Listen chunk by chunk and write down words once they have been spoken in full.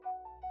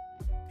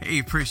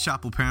Hey, Praise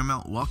Chapel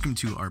Paramount, welcome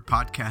to our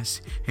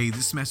podcast. Hey,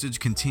 this message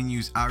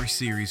continues our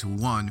series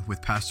One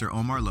with Pastor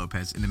Omar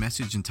Lopez in a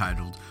message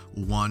entitled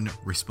One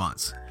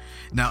Response.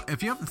 Now,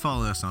 if you haven't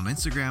followed us on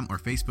Instagram or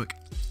Facebook,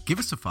 give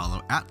us a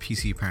follow at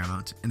PC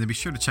Paramount, and then be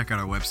sure to check out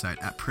our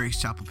website at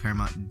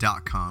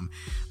praisechapelparamount.com,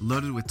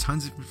 loaded with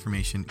tons of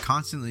information,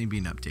 constantly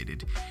being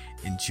updated.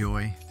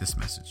 Enjoy this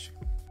message.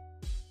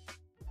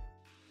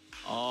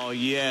 Oh,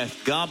 yes.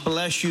 God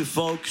bless you,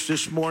 folks,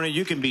 this morning.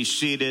 You can be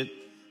seated.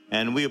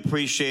 And we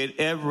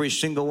appreciate every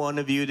single one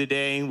of you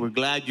today. We're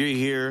glad you're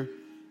here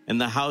in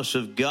the house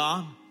of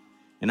God.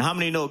 And how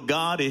many know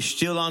God is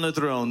still on the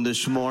throne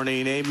this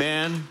morning?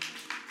 Amen.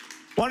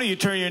 Why don't you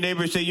turn to your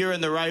neighbor and say, you're in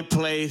the right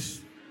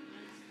place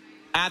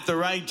at the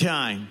right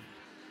time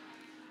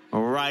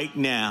right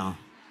now.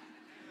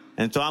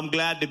 And so I'm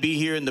glad to be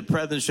here in the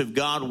presence of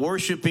God,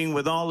 worshiping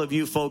with all of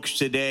you folks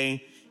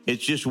today.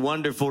 It's just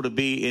wonderful to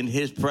be in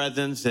his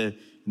presence.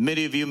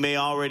 Many of you may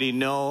already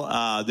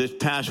know this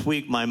past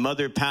week my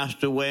mother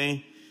passed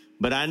away,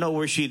 but I know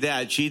where she's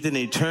at. She's in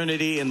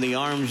eternity in the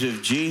arms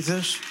of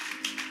Jesus.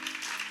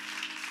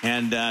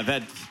 And I've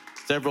had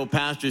several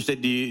pastors say,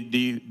 do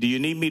you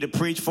need me to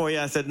preach for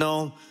you? I said,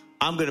 no,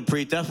 I'm going to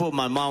preach. That's what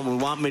my mom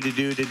would want me to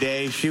do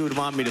today. She would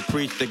want me to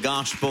preach the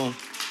gospel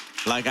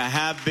like I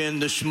have been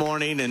this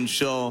morning. And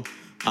so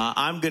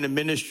I'm going to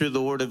minister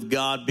the word of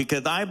God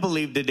because I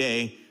believe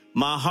today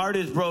my heart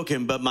is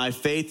broken, but my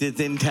faith is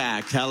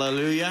intact.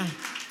 Hallelujah.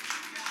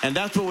 And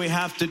that's what we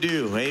have to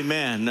do.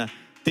 Amen.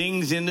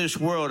 Things in this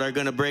world are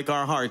going to break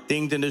our heart.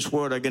 Things in this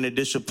world are going to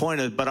disappoint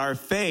us, but our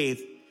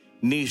faith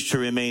needs to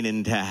remain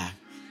intact.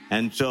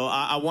 And so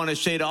I want to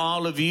say to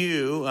all of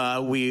you,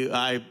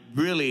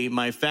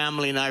 my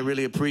family and I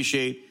really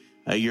appreciate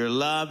your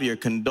love, your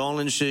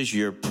condolences,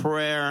 your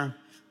prayer,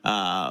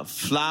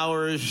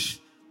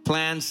 flowers,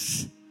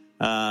 plants,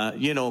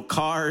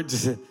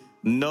 cards,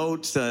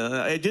 notes,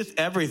 just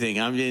everything.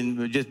 I mean,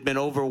 we've just been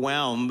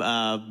overwhelmed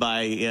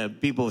by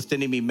people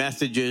sending me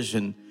messages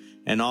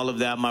and all of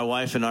that. My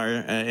wife and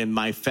and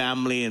my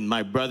family and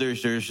my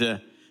brothers. There's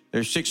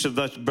 6 of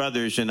us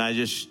brothers, and I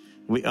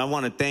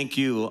want to thank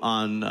you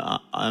on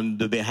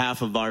the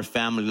behalf of our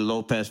family, the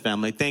Lopez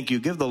family. Thank you.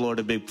 Give the Lord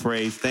a big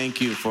praise.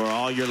 Thank you for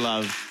all your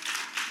love.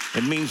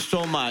 It means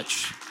so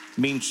much. It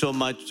means so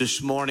much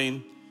this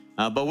morning.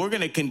 But we're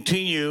going to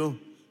continue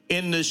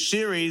in the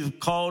series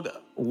called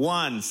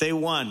One. Say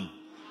one.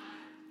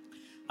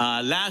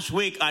 Last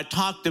week, I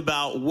talked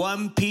about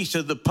one piece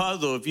of the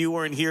puzzle. If you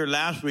weren't here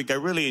last week, I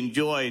really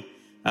enjoyed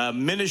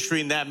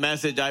ministering that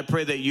message. I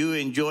pray that you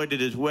enjoyed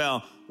it as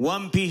well.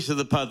 One piece of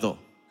the puzzle.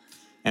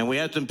 And we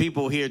had some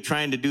people here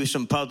trying to do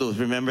some puzzles.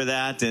 Remember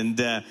that?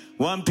 And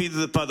one piece of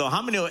the puzzle.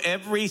 How many know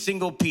every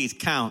single piece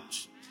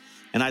counts?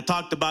 And I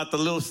talked about the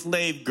little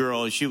slave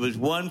girl. She was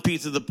one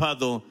piece of the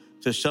puzzle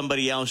to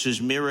somebody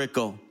else's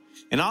miracle.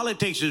 And all it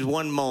takes is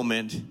one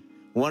moment,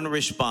 one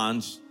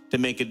response to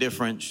make a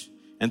difference.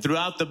 And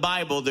throughout the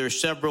Bible, there are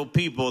several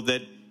people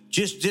that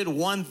just did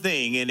one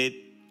thing and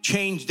it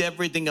changed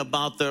everything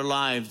about their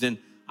lives. And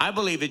I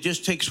believe it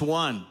just takes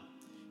one.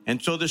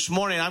 And so this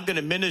morning, I'm going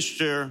to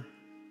minister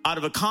out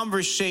of a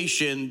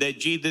conversation that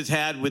Jesus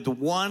had with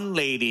one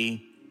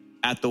lady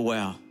at the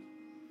well.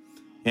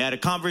 He had a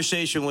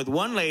conversation with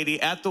one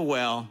lady at the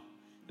well,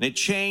 and it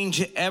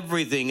changed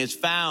everything. It's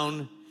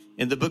found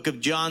in the book of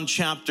John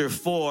chapter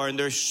 4. And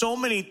there's so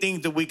many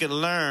things that we can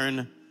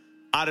learn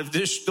out of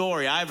this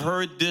story. I've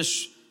heard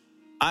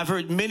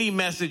many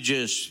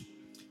messages,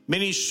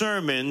 many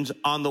sermons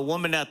on the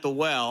woman at the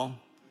well.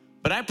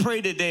 But I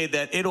pray today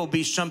that it'll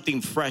be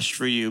something fresh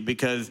for you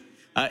because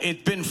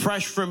it's been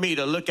fresh for me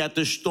to look at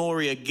this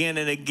story again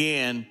and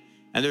again.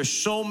 And there's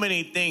so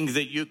many things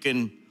that you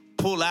can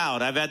pull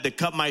out. I've had to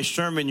cut my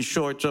sermon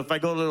short. So if I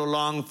go a little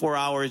long, 4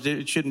 hours,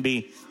 it shouldn't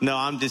be. No,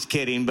 I'm just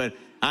kidding. But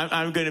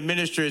I'm going to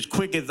minister as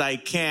quick as I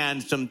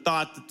can, some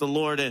thoughts that the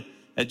Lord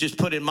had just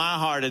put in my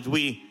heart as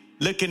we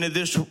look into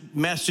this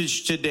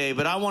message today.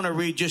 But I want to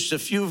read just a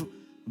few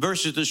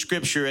verses of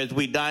Scripture as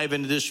we dive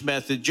into this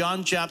message.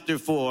 John chapter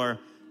 4,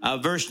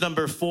 verse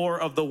number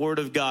 4 of the Word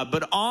of God.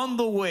 But on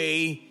the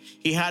way,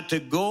 he had to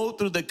go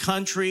through the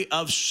country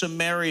of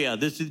Samaria.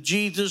 This is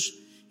Jesus.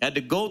 Had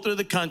to go through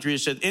the country. It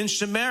says, in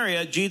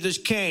Samaria, Jesus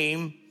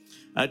came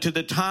to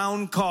the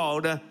town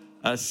called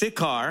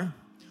Sychar,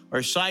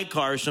 or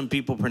Sychar, some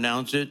people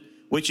pronounce it,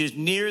 which is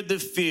near the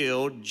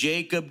field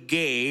Jacob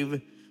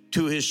gave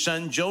to his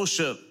son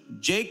Joseph.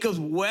 Jacob's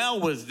well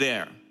was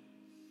there,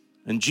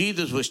 and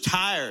Jesus was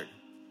tired.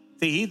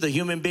 See, he's a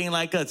human being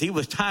like us. He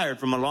was tired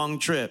from a long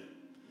trip.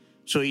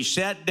 So he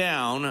sat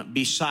down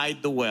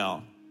beside the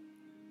well.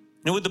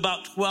 It was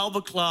about 12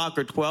 o'clock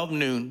or 12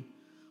 noon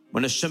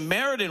when a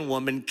Samaritan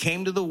woman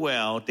came to the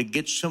well to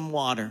get some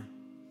water.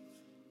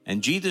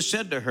 And Jesus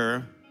said to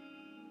her,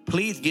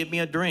 please give me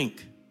a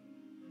drink.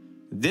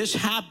 This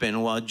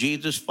happened while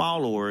Jesus'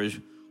 followers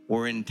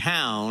were in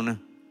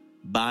town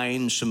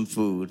buying some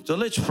food. So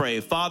let's pray.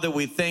 Father,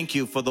 we thank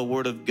you for the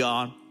word of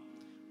God.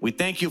 We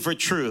thank you for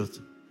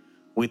truth.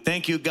 We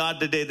thank you,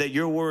 God, today that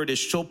your word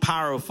is so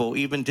powerful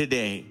even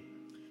today.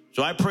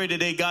 So I pray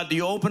today, God, that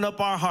you open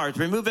up our hearts,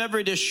 remove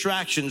every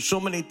distraction, so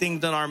many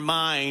things in our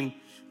mind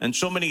and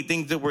so many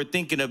things that we're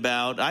thinking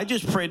about. I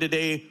just pray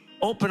today,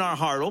 open our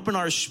heart, open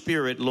our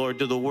spirit, Lord,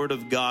 to the word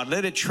of God.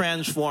 Let it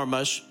transform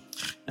us,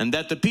 and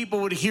that the people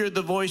would hear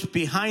the voice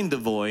behind the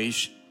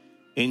voice,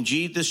 in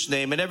Jesus'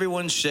 name. And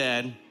everyone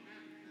said,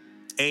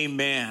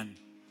 amen.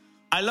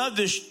 I love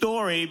this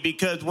story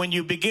because when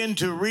you begin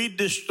to read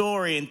this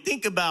story and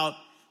think about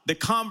the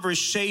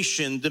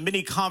conversation, the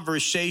many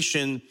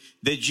conversations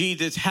that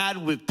Jesus had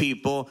with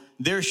people,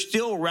 they're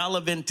still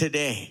relevant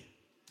today.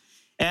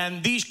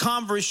 And these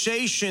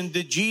conversations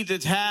that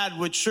Jesus had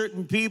with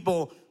certain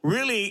people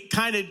really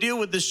kind of deal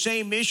with the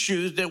same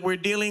issues that we're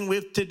dealing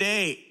with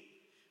today.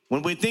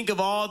 When we think of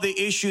all the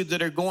issues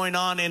that are going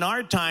on in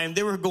our time,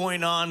 they were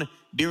going on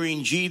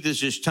during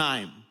Jesus'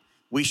 time.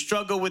 We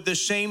struggle with the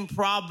same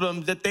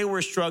problems that they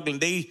were struggling.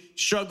 They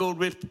struggled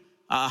with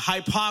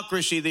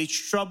hypocrisy. They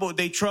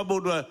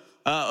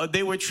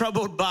were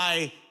troubled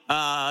by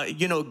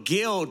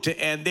guilt,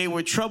 and they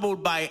were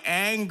troubled by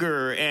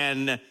anger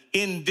and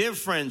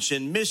indifference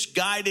and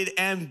misguided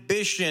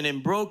ambition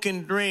and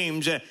broken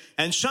dreams.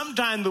 And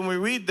sometimes when we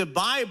read the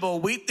Bible,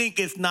 we think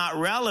it's not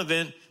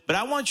relevant. But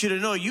I want you to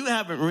know you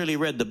haven't really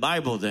read the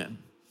Bible then.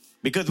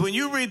 Because when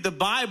you read the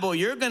Bible,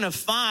 you're going to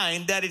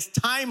find that it's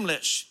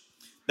timeless.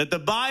 That the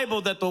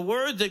Bible, that the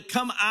words that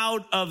come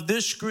out of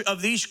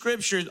these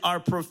scriptures are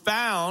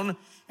profound,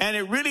 and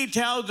it really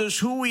tells us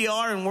who we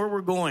are and where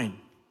we're going.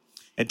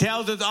 It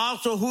tells us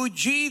also who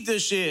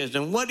Jesus is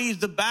and what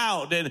he's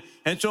about. And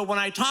so when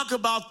I talk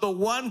about the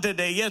one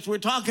today, yes, we're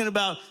talking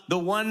about the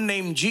one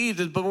named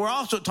Jesus, but we're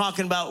also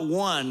talking about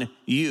one,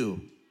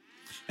 you.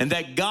 And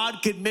that God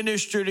could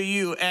minister to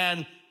you.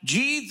 And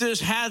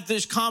Jesus has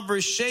this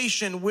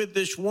conversation with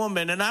this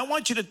woman. And I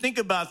want you to think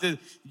about this.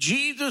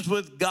 Jesus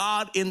was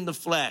God in the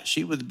flesh.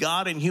 He was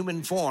God in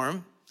human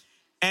form.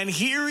 And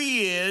here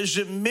he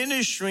is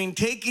ministering,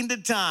 taking the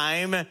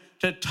time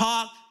to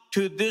talk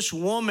to this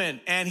woman.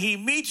 And he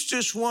meets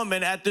this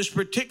woman at this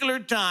particular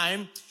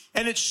time.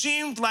 And it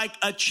seemed like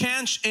a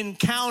chance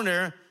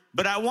encounter.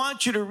 But I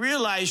want you to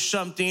realize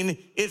something.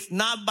 It's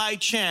not by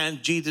chance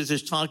Jesus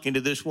is talking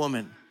to this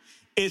woman.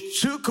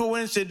 It's too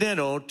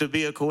coincidental to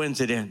be a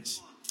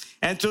coincidence.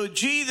 And so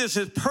Jesus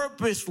is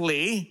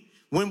purposely,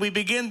 when we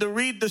begin to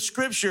read the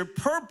scripture,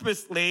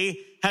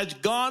 purposely has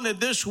gone to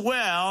this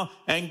well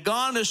and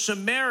gone to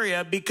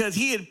Samaria because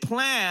he had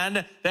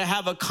planned to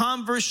have a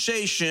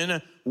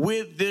conversation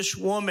with this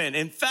woman.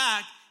 In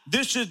fact,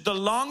 this is the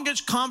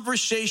longest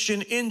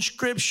conversation in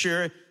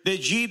scripture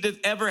that Jesus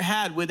ever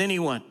had with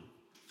anyone.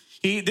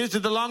 This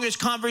is the longest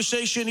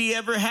conversation he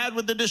ever had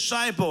with a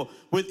disciple,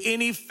 with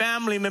any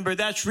family member.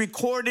 That's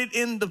recorded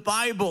in the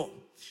Bible.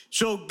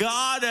 So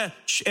God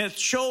has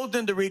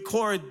chosen to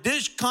record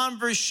this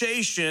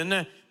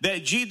conversation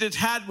that Jesus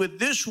had with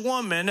this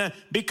woman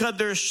because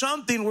there's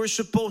something we're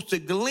supposed to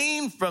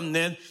glean from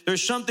this.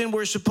 There's something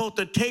we're supposed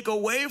to take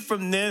away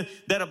from this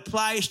that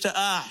applies to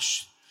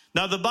us.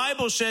 Now, the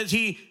Bible says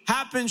he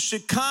happens to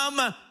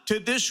come to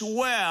this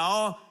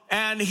well,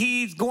 and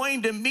he's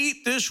going to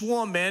meet this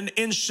woman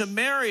in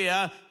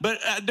Samaria. But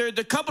there's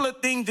a couple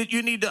of things that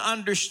you need to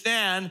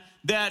understand,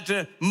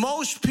 that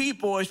most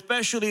people,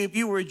 especially if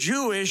you were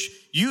Jewish,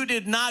 you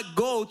did not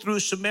go through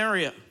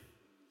Samaria.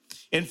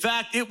 In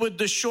fact, it was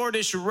the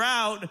shortest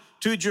route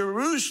to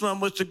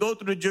Jerusalem was to go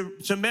through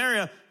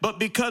Samaria. But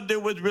because there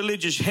was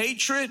religious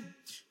hatred,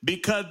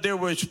 because there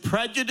was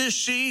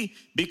prejudice,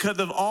 because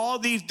of all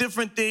these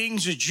different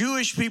things, the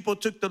Jewish people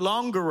took the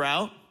longer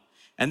route.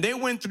 And they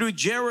went through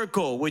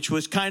Jericho, which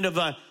was kind of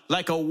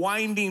like a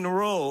winding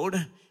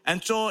road.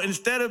 And so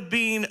instead of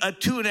being a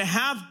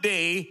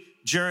 2.5-day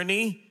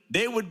journey,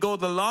 they would go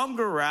the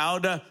longer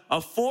route, a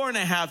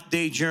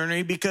 4.5-day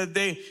journey, because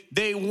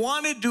they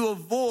wanted to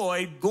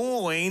avoid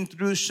going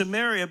through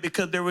Samaria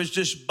because there was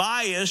this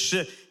bias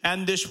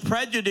and this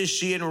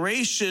prejudice and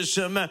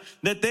racism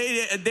that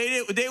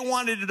they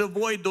wanted to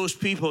avoid those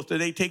people, so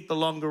they take the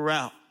longer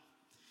route.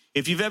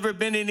 If you've ever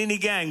been in any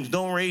gangs,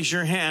 don't raise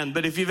your hand.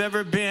 But if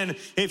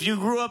you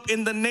grew up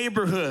in the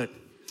neighborhood,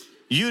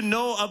 you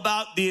know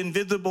about the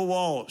invisible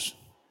walls.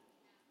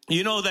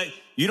 You know that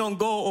you don't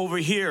go over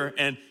here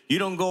and you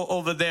don't go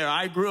over there.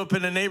 I grew up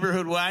in a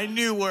neighborhood where I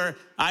knew where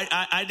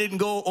I didn't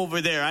go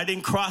over there. I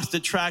didn't cross the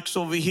tracks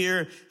over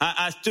here.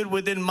 I stood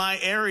within my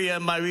area,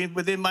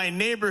 within my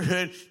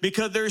neighborhood,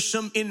 because there's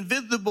some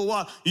invisible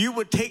wall. You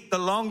would take the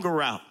longer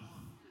route.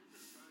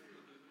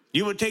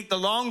 You would take the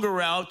longer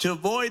route to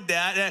avoid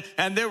that.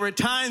 And there were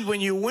times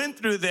when you went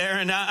through there,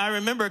 and I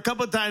remember a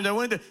couple of times I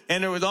went there,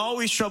 and there was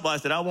always trouble. I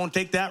said, I won't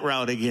take that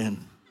route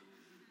again.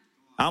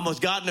 I almost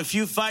got in a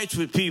few fights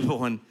with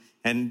people and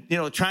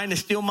trying to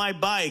steal my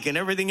bike and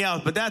everything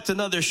else. But that's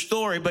another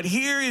story. But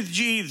here is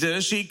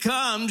Jesus. He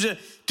comes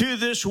to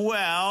this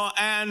well,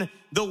 and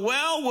the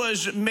well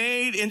was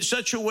made in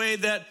such a way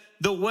that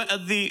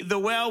the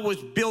well was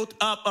built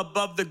up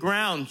above the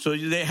ground. So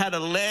they had a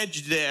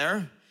ledge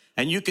there.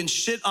 And you can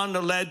sit on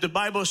the ledge. The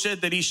Bible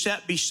said that he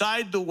sat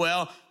beside the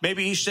well.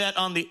 Maybe he sat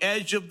on the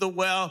edge of the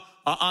well,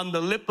 on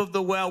the lip of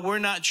the well. We're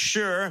not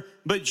sure,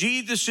 but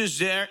Jesus is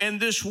there. And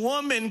this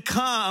woman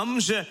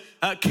comes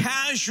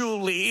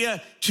casually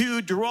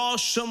to draw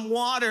some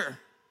water.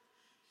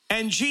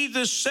 And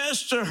Jesus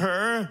says to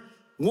her,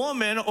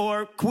 woman,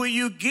 or will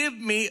you give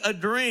me a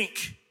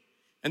drink?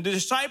 And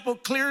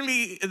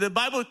the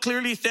Bible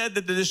clearly said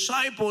that the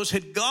disciples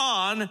had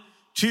gone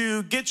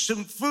to get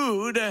some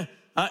food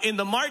in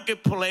the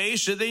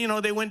marketplace. So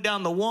they went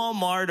down to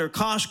Walmart or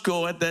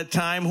Costco at that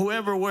time,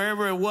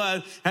 wherever it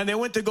was, and they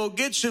went to go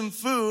get some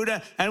food.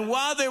 And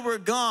while they were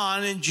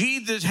gone, and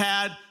Jesus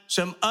had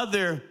some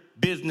other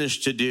business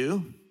to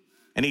do,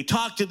 and he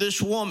talked to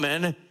this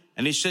woman,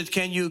 and he said,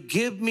 can you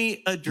give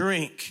me a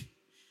drink?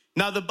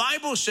 Now, the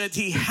Bible said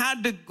he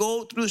had to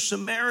go through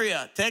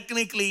Samaria.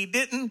 Technically, he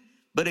didn't.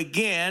 But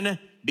again,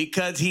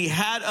 because he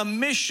had a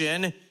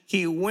mission,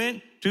 he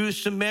went to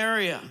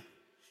Samaria.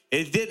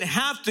 It didn't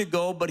have to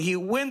go, but he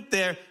went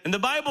there. And the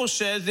Bible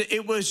says that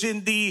it was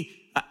in the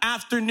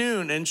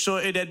afternoon. And so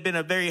it had been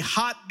a very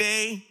hot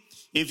day.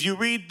 If you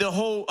read the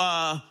whole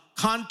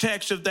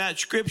context of that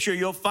scripture,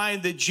 you'll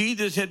find that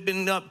Jesus had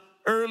been up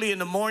early in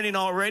the morning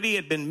already,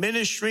 had been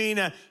ministering.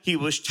 He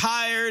was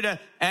tired,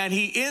 and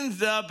he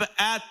ends up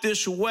at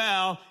this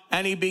well,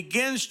 and he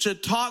begins to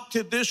talk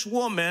to this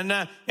woman.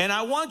 And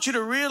I want you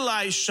to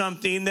realize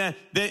something, that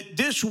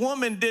this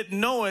woman didn't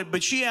know it,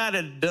 but she had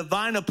a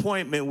divine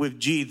appointment with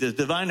Jesus,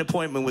 divine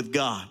appointment with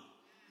God.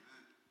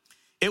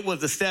 It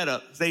was a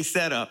setup. They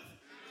set up.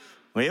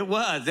 Well, it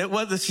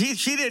was.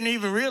 She didn't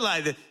even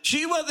realize it.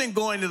 She wasn't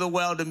going to the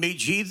well to meet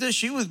Jesus.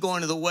 She was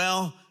going to the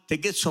well to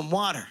get some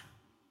water.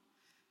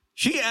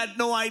 She had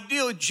no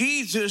idea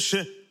Jesus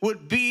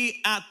would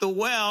be at the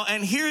well.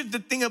 And here's the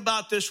thing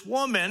about this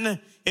woman,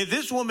 is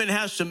this woman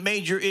has some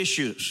major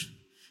issues.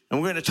 And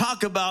we're going to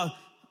talk about,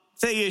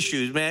 say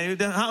issues, man.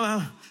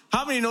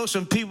 How many know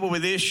some people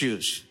with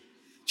issues?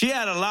 She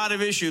had a lot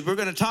of issues. We're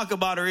going to talk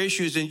about her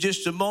issues in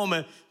just a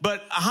moment.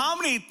 But how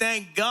many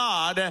thank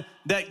God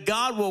that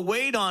God will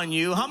wait on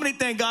you? How many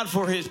thank God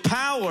for his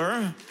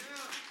power?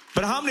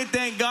 But how many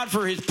thank God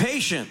for his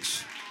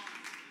patience?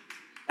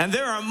 And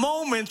there are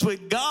moments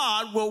when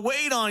God will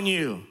wait on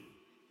you.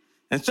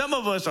 And some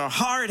of us are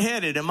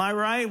hard-headed. Am I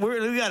right?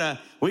 We got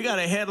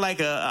a head like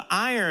a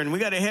iron. We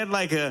got a head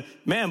like a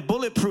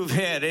bulletproof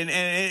head.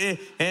 And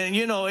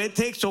it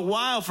takes a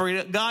while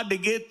for God to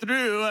get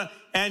through.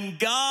 And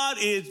God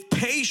is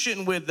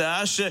patient with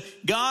us.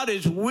 God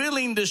is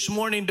willing this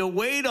morning to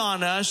wait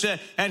on us.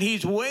 And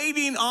he's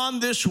waiting on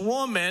this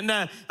woman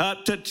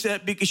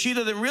because she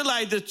doesn't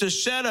realize it's a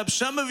setup.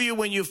 Some of you,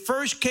 when you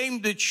first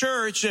came to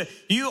church,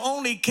 you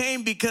only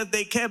came because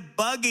they kept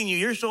bugging you.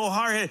 You're so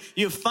hard-headed.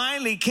 You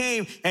finally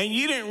came, and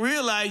you didn't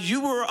realize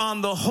you were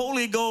on the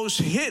Holy Ghost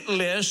hit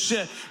list.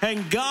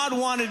 And God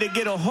wanted to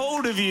get a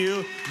hold of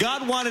you.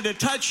 God wanted to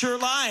touch your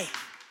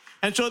life.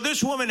 And so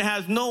this woman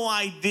has no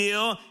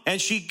idea, and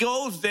she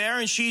goes there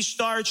and she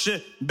starts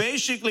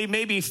basically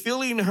maybe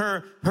filling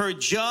her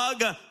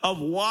jug of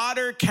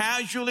water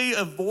casually,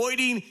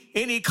 avoiding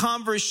any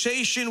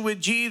conversation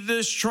with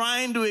Jesus,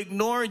 trying to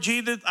ignore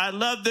Jesus. I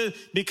love this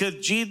because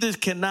Jesus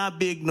cannot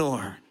be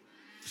ignored.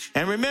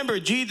 And remember,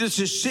 Jesus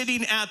is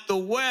sitting at the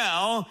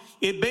well.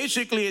 It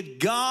basically is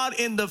God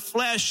in the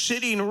flesh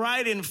sitting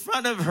right in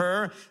front of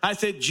her. I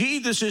said,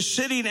 Jesus is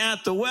sitting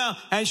at the well,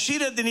 and she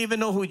doesn't even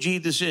know who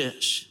Jesus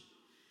is.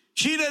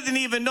 She doesn't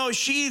even know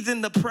she's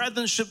in the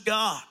presence of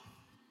God.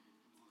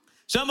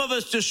 Some of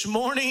us this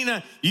morning,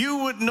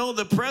 you would know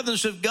the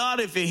presence of God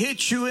if it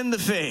hit you in the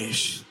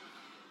face.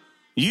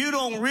 You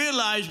don't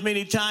realize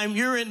many times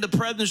you're in the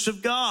presence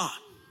of God.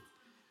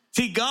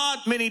 See, God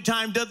many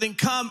times doesn't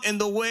come in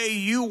the way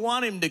you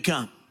want him to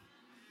come.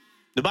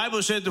 The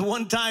Bible says that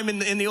one time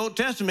in the Old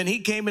Testament, he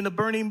came in a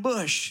burning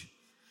bush.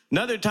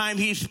 Another time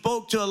he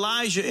spoke to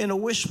Elijah in a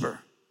whisper.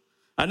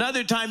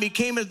 Another time he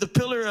came as a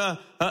pillar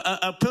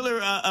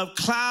of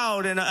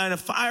cloud and a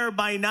fire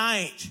by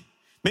night.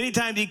 Many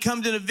times he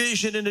comes in a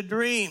vision and a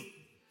dream.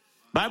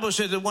 The Bible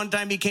says that one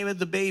time he came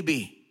as a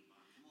baby,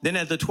 then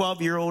as a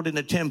 12-year-old in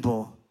the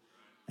temple,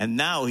 and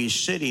now he's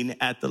sitting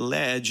at the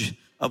ledge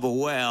of a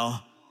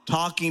well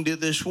talking to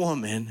this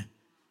woman,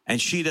 and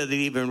she doesn't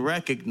even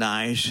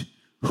recognize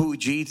who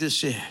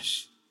Jesus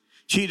is.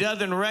 She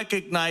doesn't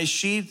recognize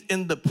she's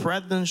in the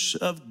presence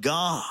of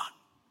God.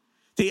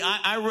 See,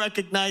 I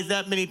recognize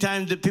that many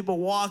times that people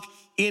walk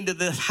into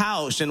this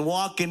house and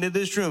walk into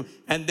this room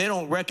and they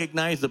don't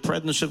recognize the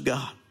presence of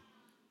God.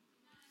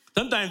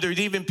 Sometimes there's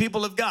even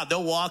people of God.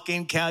 They'll walk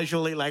in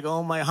casually like,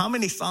 oh my, how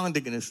many songs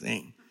they're going to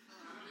sing?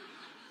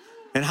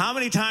 And how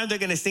many times they're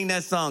going to sing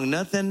that song?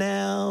 Nothing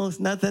else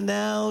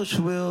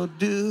will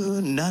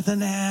do.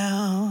 Nothing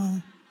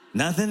else.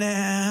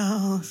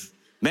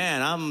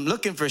 Man, I'm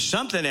looking for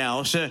something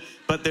else,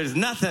 but there's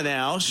nothing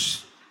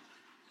else.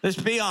 Let's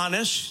be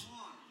honest.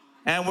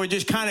 And we're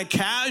just kind of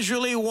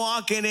casually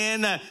walking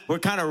in. We're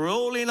kind of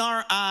rolling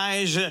our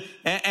eyes.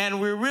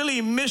 And we're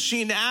really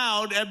missing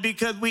out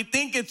because we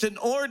think it's an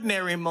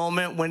ordinary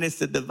moment when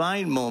it's a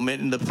divine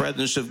moment in the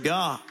presence of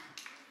God.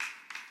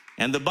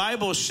 And the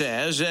Bible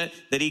says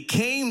that he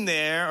came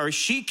there, or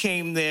she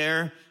came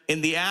there,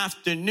 in the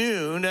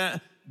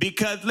afternoon.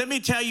 Because let me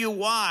tell you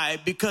why.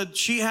 Because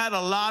she had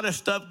a lot of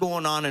stuff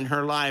going on in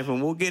her life,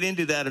 and we'll get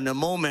into that in a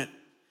moment.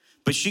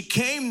 But she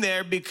came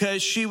there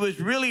because she was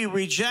really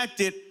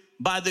rejected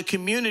by the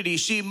community.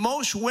 See,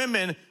 most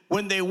women,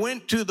 when they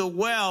went to the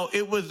well,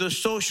 it was the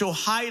social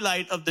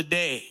highlight of the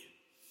day.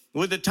 It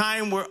was a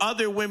time where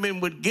other women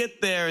would get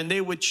there and they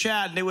would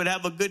chat and they would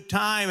have a good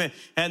time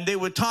and they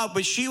would talk.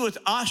 But she was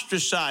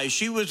ostracized.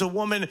 She was a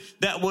woman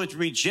that was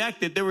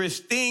rejected. There was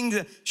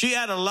things, she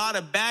had a lot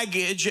of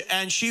baggage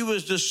and she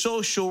was the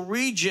social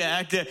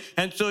reject.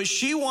 And so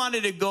she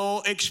wanted to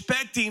go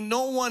expecting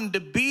no one to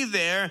be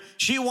there.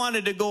 She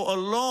wanted to go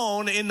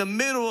alone in the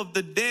middle of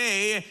the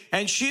day.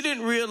 And she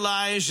didn't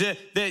realize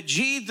that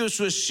Jesus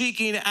was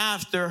seeking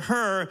after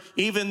her,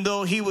 even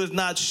though he was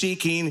not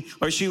seeking,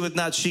 or she was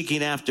not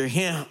seeking after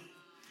him.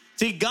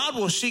 See, God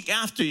will seek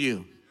after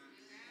you.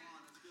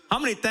 How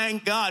many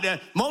thank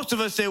God? Most of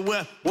us say,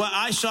 well,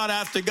 I sought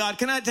after God.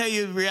 Can I tell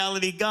you the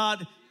reality?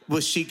 God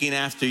was seeking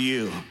after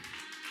you.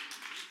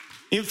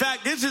 In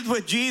fact, this is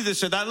what Jesus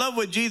said. I love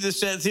what Jesus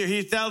says here.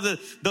 He tells us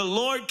the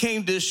Lord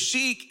came to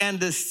seek and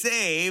to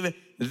save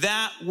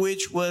that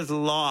which was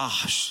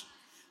lost.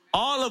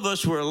 All of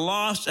us were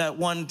lost at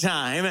one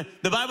time.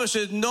 The Bible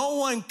says no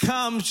one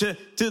comes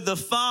to the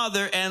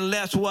Father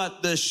unless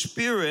what? The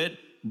Spirit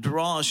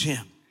draws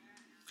him.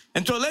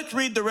 And so let's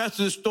read the rest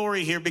of the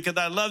story here because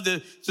I love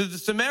this. So the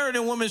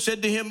Samaritan woman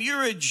said to him,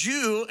 "You're a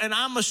Jew and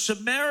I'm a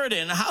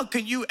Samaritan. How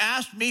can you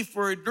ask me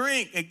for a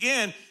drink?"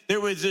 Again, there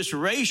was this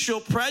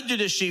racial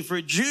prejudice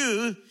for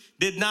Jews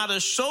did not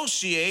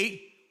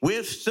associate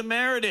with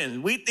Samaritans.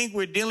 We think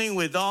we're dealing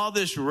with all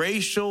this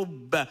racial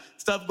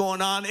stuff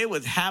going on. It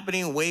was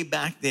happening way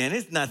back then.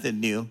 It's nothing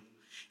new.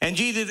 And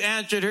Jesus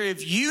answered her,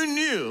 "If you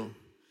knew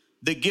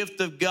the gift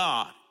of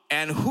God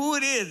and who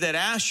it is that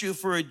asks you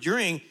for a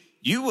drink,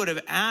 you would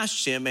have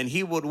asked him and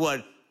he would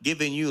what?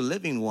 Given you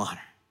living water."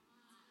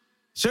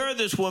 "Sir,"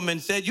 this woman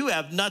said, "you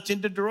have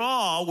nothing to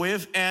draw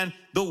with and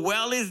the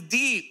well is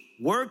deep.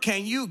 Where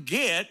can you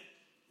get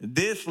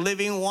this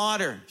living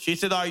water?" She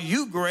said, "Are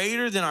you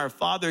greater than our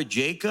father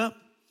Jacob,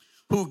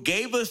 who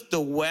gave us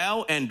the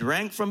well and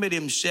drank from it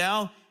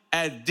himself,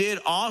 as did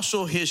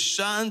also his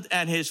sons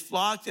and his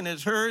flocks and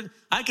his herds?"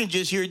 I can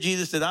just hear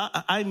Jesus said,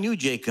 I knew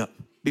Jacob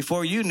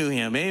before you knew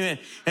him. Amen.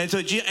 And so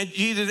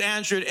Jesus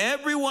answered,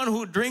 "Everyone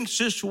who drinks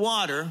this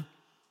water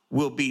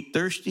will be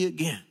thirsty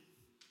again.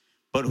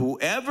 But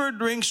whoever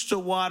drinks the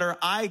water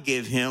I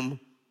give him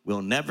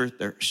will never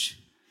thirst.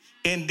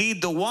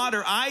 Indeed, the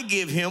water I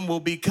give him will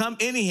become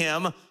in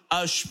him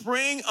a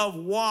spring of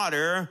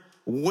water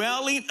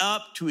welling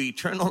up to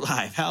eternal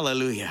life."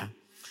 Hallelujah.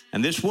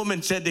 And this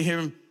woman said to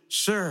him,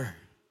 "Sir,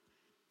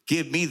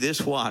 give me this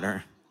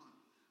water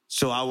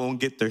so I won't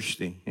get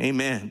thirsty."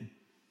 Amen.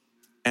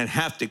 "And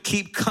have to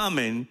keep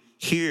coming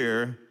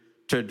here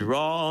to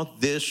draw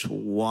this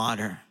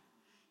water."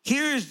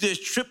 Here's this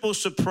triple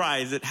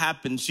surprise that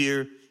happens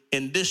here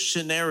in this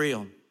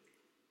scenario.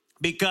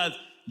 Because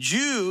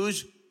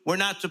Jews were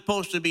not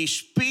supposed to be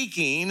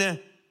speaking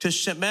to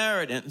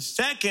Samaritans.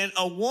 Second,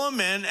 a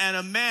woman and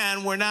a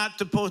man were not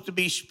supposed to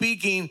be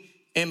speaking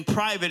in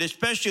private,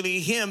 especially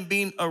him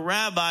being a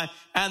rabbi.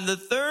 And the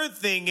third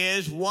thing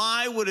is,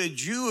 why would a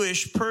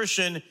Jewish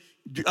person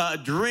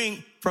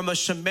drink from a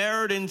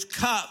Samaritan's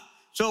cup?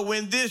 So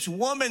when this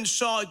woman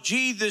saw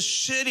Jesus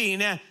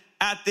sitting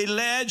at the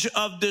ledge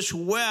of this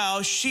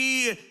well,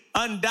 she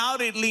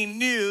undoubtedly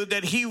knew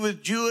that he was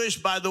Jewish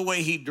by the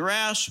way he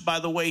dressed, by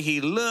the way he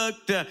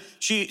looked.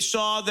 She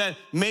saw that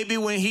maybe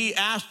when he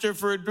asked her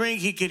for a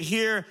drink, she could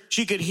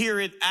hear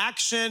his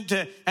accent,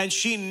 and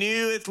she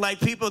knew. It's like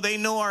people, they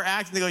know our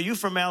accent. They go, "You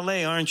from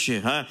LA, aren't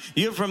you? Huh?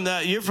 You're from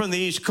the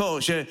East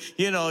Coast.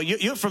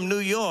 You're from New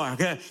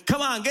York.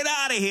 Come on, get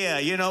out of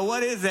here.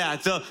 What is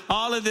that?" So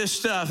all of this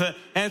stuff.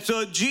 And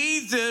so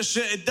Jesus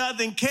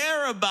doesn't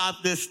care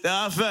about this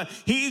stuff.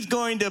 He's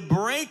going to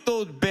break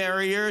those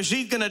barriers.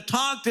 He's going to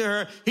talk to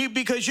her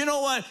because you know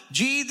what?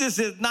 Jesus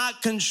is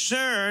not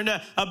concerned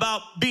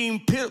about being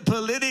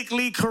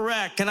politically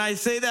correct. Can I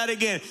say that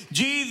again?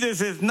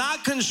 Jesus is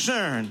not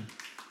concerned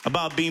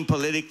about being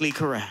politically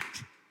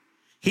correct.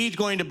 He's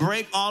going to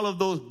break all of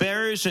those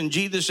barriers. And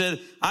Jesus said,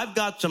 "I've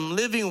got some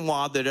living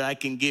water that I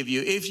can give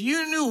you." If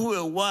you knew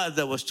who it was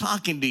that was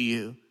talking to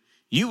you,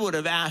 you would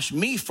have asked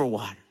me for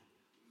water,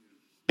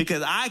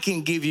 because I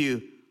can give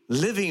you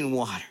living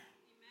water.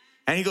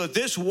 And he goes,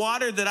 "This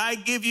water that I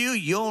give you,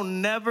 you'll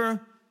never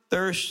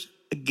thirst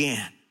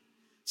again."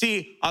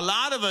 See, a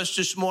lot of us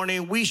this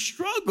morning, we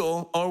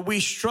struggle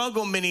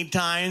many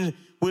times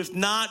with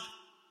not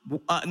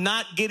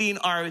getting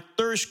our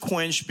thirst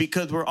quenched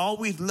because we're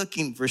always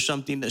looking for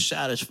something to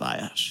satisfy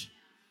us.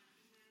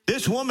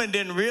 This woman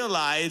didn't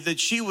realize that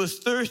she was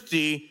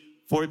thirsty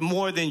for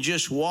more than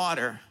just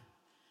water.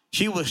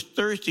 She was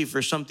thirsty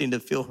for something to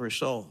fill her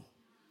soul.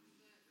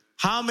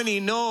 How many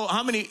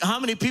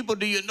people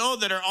do you know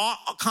that are all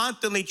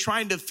constantly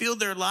trying to fill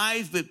their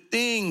lives with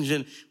things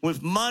and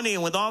with money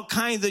and with all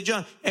kinds of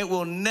junk? It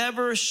will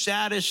never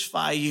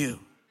satisfy you.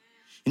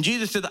 And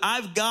Jesus said,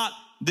 "I've got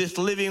this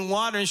living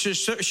water. And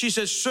she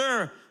says,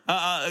 sir,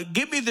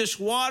 give me this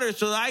water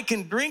so that I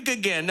can drink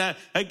again.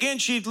 Again,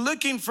 she's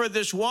looking for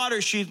this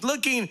water. She's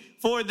looking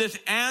for this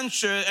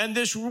answer. And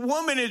this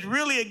woman is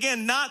really,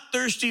 again, not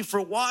thirsty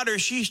for water.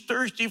 She's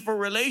thirsty for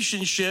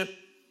relationship.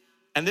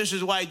 And this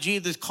is why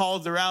Jesus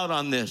calls her out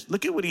on this.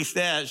 Look at what he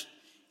says.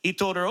 He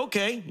told her,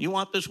 okay, you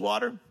want this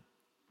water?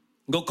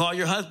 Go call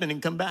your husband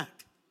and come back.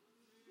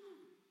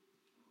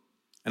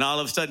 And all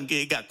of a sudden,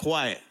 it got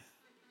quiet.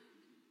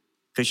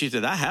 Because she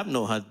said, I have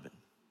no husband.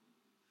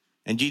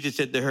 And Jesus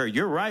said to her,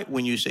 you're right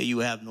when you say you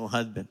have no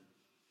husband.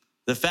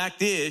 The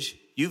fact is,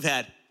 you've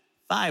had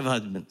 5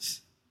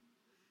 husbands.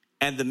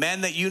 And the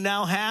man that you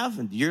now have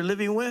and you're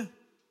living with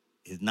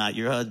is not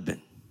your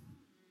husband.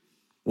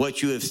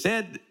 What you have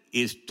said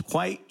is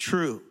quite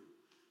true.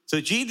 So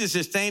Jesus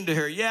is saying to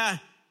her, yeah,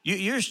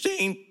 you're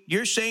saying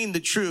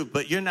the truth,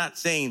 but you're not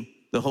saying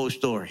the whole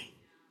story.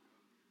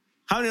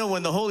 How do you know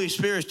when the Holy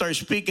Spirit starts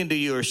speaking to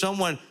you or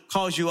someone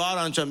calls you out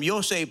on something,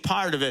 you'll say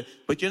part of it,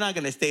 but you're not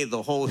going to say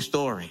the whole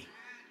story.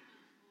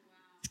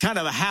 It's kind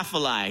of a half a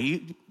lie.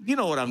 You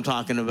know what I'm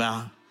talking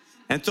about.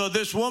 And so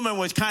this woman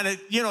was kind of,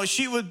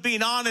 she was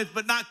being honest,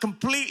 but not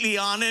completely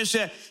honest.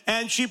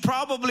 And she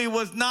probably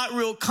was not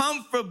real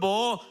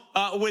comfortable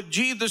with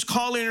Jesus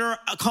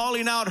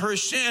calling out her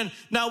sin.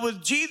 Now, was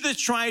Jesus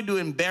trying to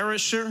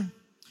embarrass her?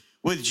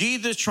 Was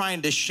Jesus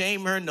trying to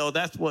shame her? No,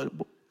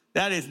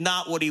 that is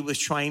not what he was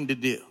trying to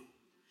do.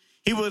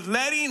 He was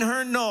letting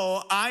her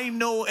know, I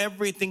know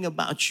everything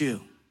about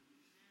you,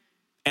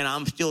 and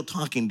I'm still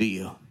talking to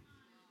you.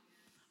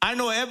 I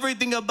know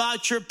everything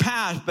about your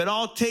past, but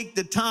I'll take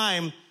the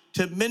time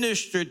to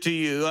minister to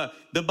you.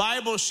 The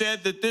Bible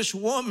said that this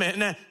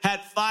woman had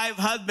 5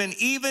 husbands,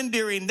 even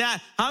during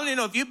that. How many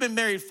know if you've been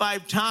married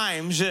 5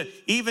 times,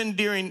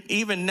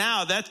 even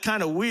now, that's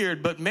kind of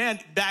weird. But man,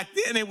 back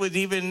then it was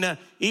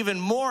even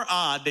more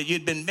odd that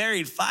you'd been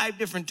married 5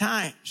 different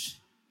times.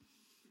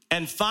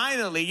 And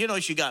finally,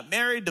 she got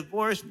married,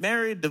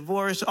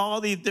 divorced,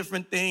 all these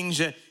different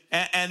things.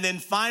 And then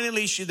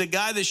finally, the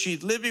guy that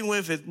she's living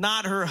with is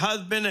not her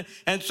husband.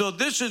 And so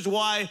this is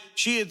why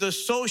she is a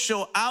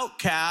social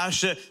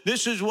outcast.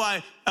 This is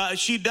why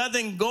she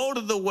doesn't go to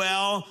the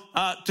well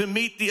to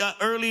meet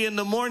early in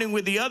the morning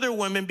with the other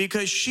women,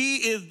 because she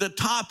is the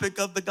topic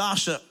of the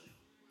gossip.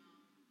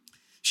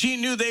 She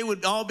knew they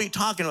would all be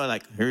talking about,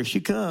 like, here she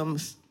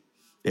comes.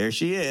 There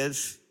she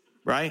is,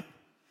 right?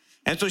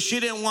 And so she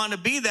didn't want to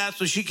be that,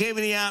 so she came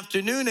in the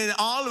afternoon, and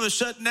all of a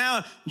sudden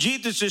now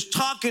Jesus is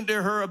talking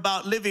to her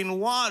about living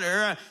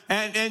water,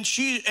 and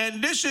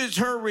this is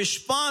her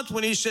response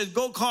when he says,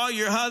 go call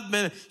your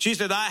husband. She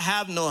said, I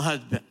have no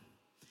husband.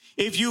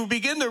 If you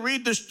begin to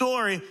read the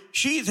story,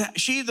 she's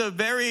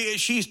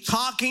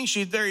talking,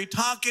 she's very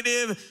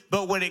talkative,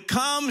 but when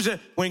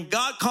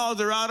God calls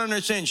her out on her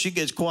sin, she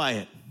gets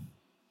quiet.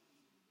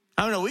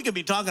 I don't know, we could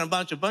be talking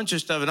about a bunch of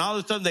stuff, and all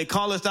of a sudden they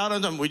call us out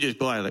on something, we just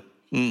go out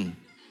like,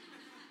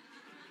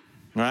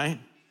 Right?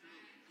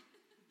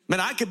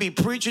 Man, I could be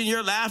preaching,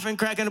 you're laughing,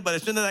 cracking up, but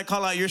as soon as I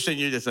call out your sin,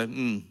 you're just like,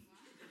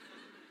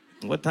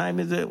 What time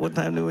is it? What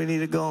time do we need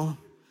to go?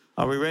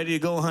 Are we ready to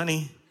go,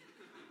 honey?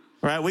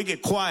 Right? We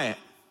get quiet.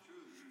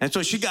 And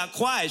so she got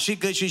quiet.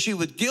 She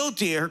was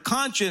guilty, her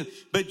conscience.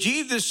 But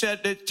Jesus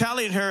said,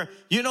 telling her,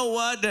 you know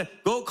what?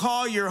 Go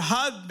call your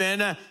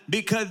husband,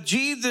 because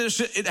Jesus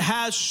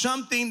has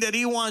something that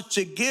he wants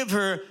to give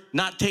her,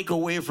 not take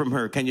away from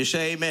her. Can you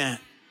say amen?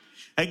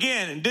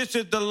 Again, this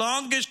is the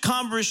longest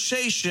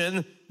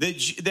conversation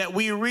that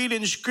we read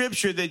in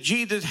Scripture that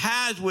Jesus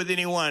has with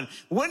anyone.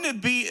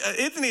 Isn't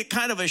it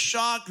kind of a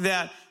shock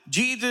that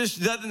Jesus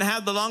doesn't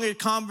have the longest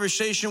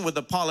conversation with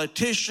a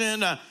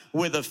politician,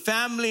 with a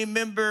family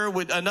member,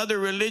 with another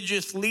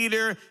religious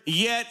leader,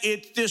 yet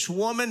it's this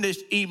woman,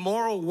 this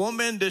immoral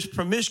woman, this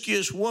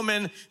promiscuous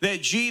woman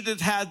that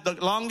Jesus had the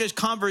longest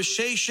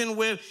conversation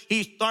with.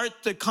 He starts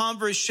the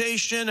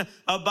conversation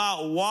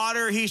about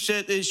water. He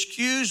said,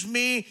 excuse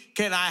me,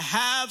 can I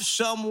have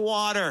some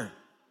water?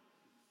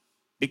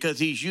 Because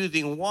he's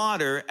using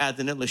water as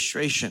an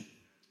illustration.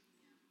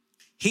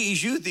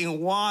 He's using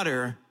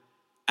water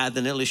as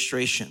an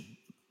illustration.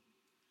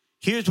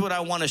 Here's what I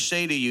want to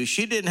say to you.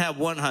 She didn't have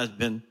one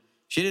husband.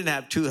 She didn't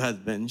have 2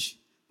 husbands.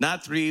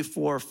 Not 3,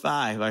 4,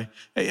 5.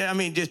 I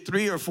mean, just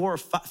 3 or 4,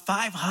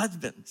 5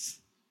 husbands.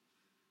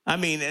 I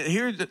mean,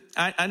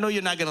 I know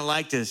you're not going to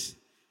like this,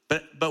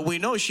 but we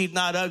know she's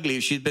not ugly.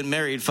 She's been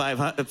married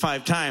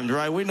 5 times,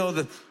 right? We know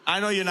that. I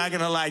know you're not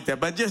going to like that,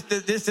 but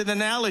just an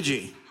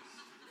analogy.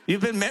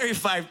 You've been married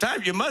 5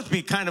 times. You must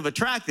be kind of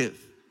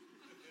attractive.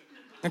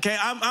 Okay,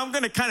 I'm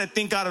going to kind of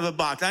think out of the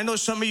box. I know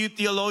some of you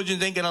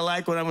theologians ain't going to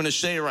like what I'm going to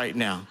say right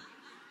now.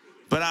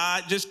 But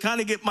I just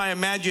kind of get my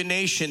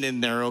imagination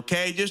in there,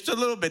 okay? Just a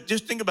little bit.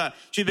 Just think about it.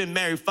 She's been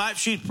married 5.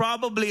 She's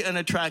probably an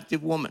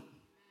attractive woman.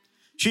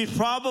 She's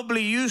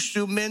probably used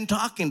to men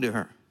talking to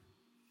her,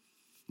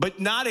 but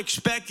not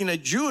expecting a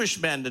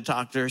Jewish man to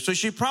talk to her. So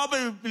she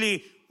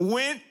probably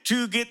went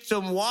to get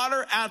some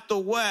water at the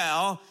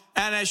well,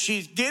 and as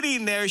she's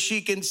getting there,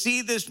 she can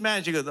see this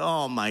man. She goes,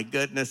 oh, my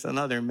goodness,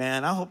 another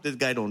man. I hope this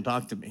guy don't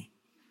talk to me.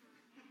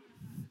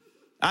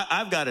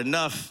 I've got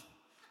enough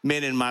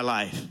men in my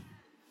life.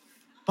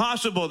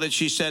 Possible that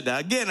she said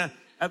that. Again,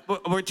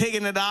 we're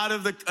taking it out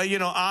of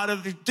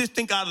the, just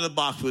think out of the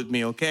box with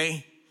me,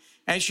 okay?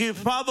 And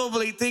she's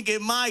probably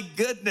thinking, my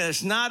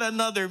goodness, not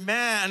another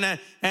man.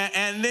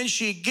 And then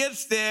she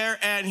gets there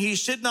and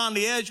he's sitting on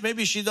the edge.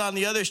 Maybe she's on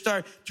the other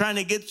side trying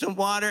to get some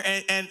water.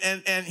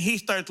 And he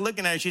starts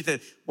looking at her. She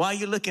said, why are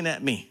you looking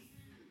at me?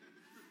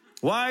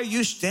 Why are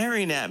you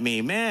staring at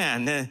me?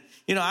 Man,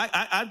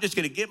 I'm just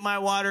going to get my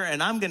water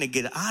and I'm going to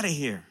get out of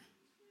here.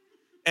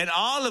 And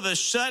all of a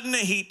sudden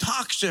he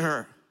talks to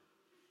her.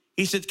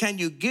 He says, can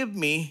you give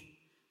me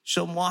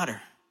some water?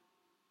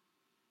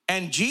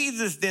 And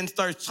Jesus then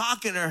starts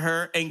talking to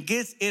her and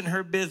gets in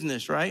her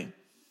business, right?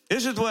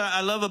 This is what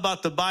I love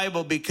about the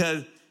Bible,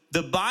 because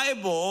the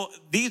Bible,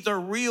 these are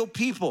real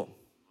people.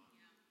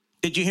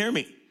 Did you hear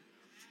me?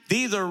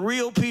 These are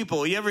real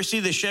people. You ever see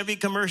the Chevy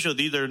commercial?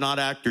 These are not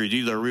actors.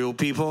 These are real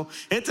people.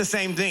 It's the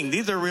same thing.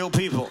 These are real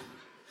people.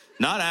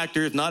 Not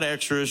actors, not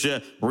extras,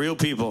 real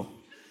people.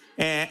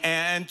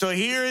 And so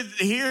here,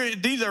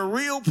 these are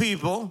real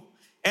people.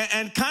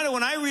 And kind of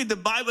when I read the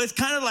Bible, it's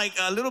kind of like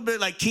a little bit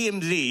like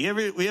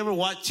TMZ. We ever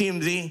watch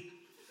TMZ?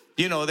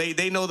 You know,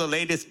 they know the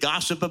latest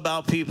gossip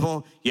about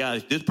people. Yeah,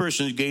 this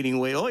person's gaining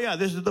weight. Oh, yeah,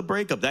 this is the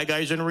breakup. That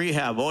guy's in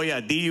rehab. Oh,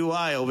 yeah,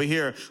 DUI over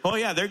here. Oh,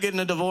 yeah, they're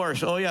getting a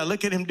divorce. Oh, yeah,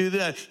 look at him do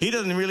that. He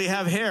doesn't really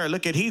have hair.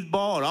 Look at, he's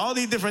bald. All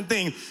these different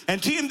things.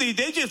 And TMZ,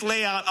 they just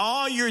lay out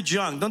all your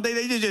junk, don't they?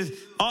 They just,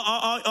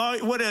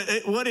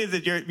 what is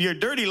it? Your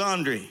dirty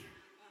laundry,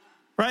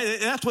 right?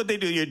 That's what they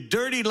do, your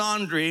dirty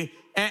laundry.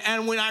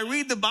 And when I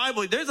read the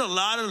Bible, there's a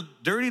lot of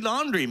dirty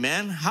laundry,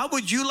 man. How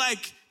would you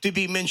like to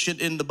be mentioned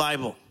in the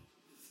Bible?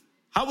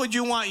 How would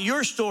you want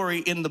your story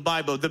in the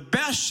Bible? The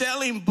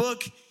best-selling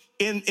book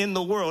in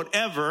the world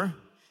ever,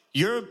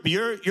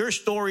 your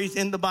story's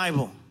in the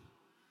Bible.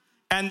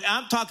 And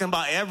I'm talking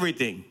about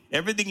everything.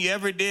 Everything you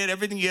ever did,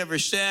 everything you ever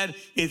said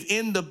is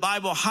in the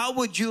Bible. How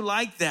would you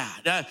like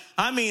that?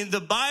 I mean,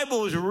 the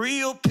Bible is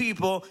real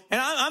people.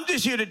 And I'm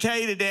just here to tell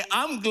you today,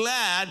 I'm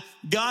glad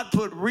God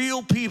put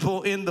real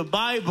people in the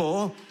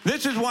Bible.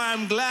 This is why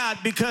I'm glad,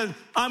 because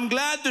I'm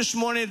glad this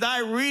morning that I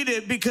read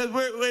it, because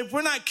if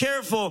we're not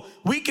careful,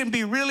 we can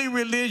be really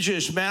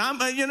religious, man.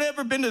 You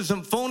ever been to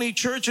some phony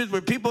churches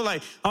where people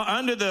like are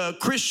under the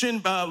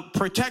Christian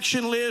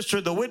protection list or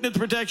the witness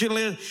protection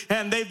list,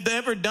 and they've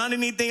never done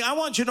anything? I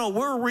want you to know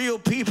we're real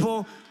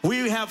people.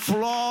 We have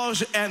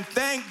flaws, and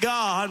thank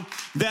God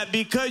that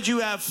because you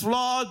have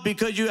flaws,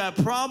 because you have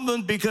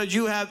problems, because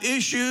you have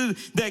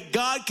issues, that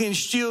God can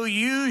still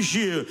use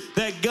you,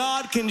 that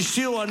God can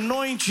still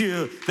anoint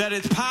you, that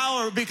it's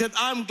power, because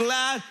I'm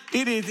glad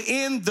it is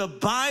in the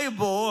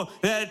Bible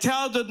that it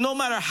tells us no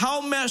matter how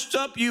messed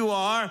up you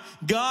are,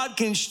 God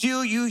can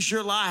still use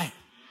your life.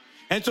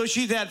 And so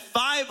she's had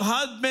 5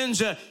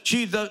 husbands.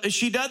 She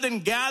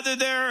doesn't gather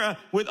there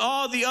with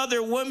all the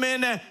other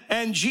women.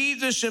 And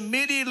Jesus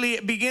immediately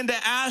began to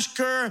ask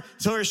her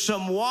for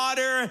some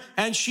water.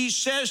 And she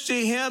says to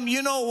him,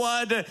 you know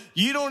what?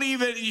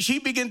 She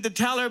began to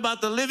tell her about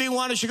the living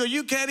water. She goes,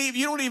 you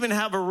don't even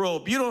have a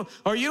rope. You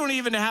don't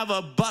even have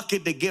a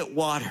bucket to get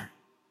water.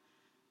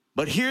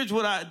 But here's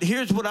what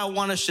I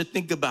want us to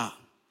think about.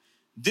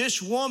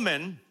 This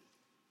woman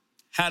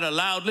had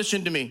allowed,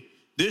 listen to me,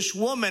 this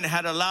woman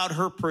had allowed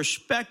her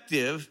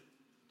perspective,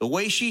 the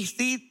way she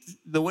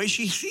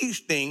sees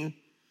things,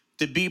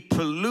 to be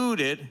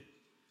polluted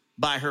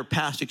by her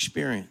past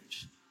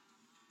experience.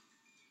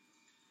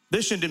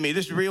 Listen to me,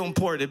 this is real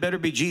important. It better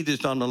be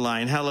Jesus on the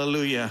line.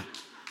 Hallelujah.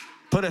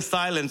 Put a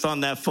silence on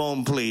that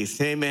phone, please.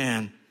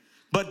 Amen.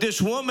 But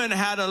this woman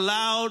had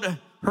allowed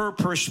her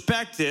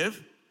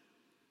perspective,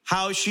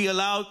 how she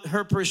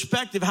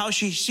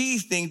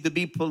sees things, to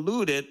be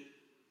polluted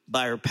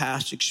by her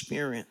past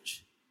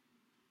experience.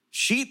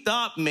 She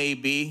thought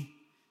maybe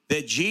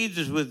that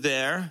Jesus was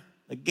there.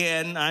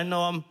 Again, I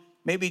know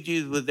maybe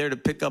Jesus was there to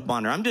pick up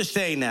on her. I'm just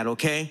saying that,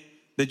 okay?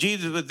 That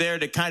Jesus was there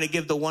to kind of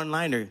give the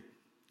one-liner.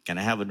 Can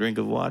I have a drink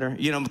of water?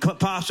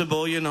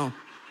 Possible, You know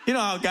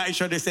how guys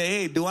try to say,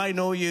 hey, do I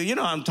know you? You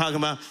know what I'm talking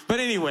about.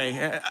 But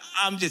anyway,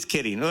 I'm just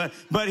kidding.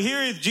 But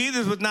here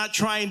Jesus was not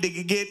trying to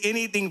get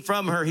anything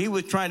from her. He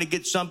was trying to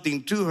get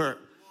something to her.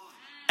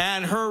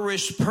 And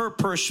her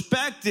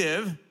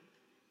perspective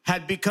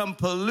had become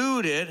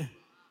polluted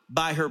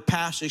by her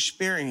past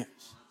experience.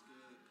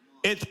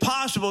 It's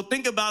possible,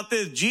 think about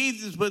this,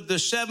 Jesus was the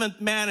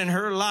 7th man in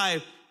her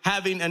life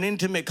having an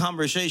intimate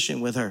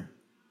conversation with her.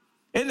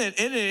 Isn't it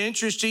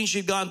interesting?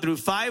 She'd gone through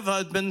 5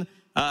 husbands.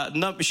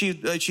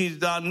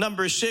 She's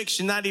number 6,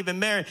 she's not even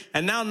married.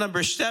 And now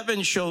number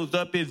 7 shows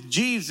up, is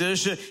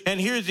Jesus. And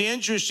here's the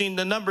interesting,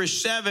 the number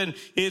 7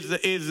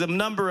 is the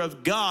number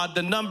of God,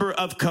 the number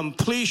of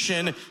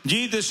completion.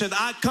 Jesus said,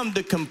 I come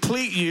to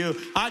complete you.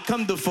 I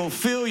come to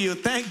fulfill you.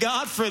 Thank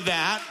God for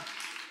that.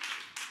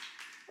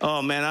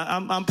 Oh man,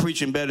 I'm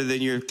preaching better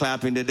than you're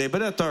clapping today,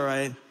 but that's all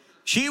right.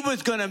 She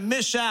was going to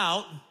miss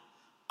out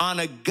on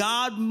a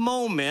God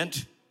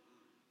moment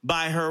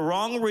by her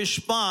wrong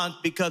response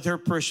because her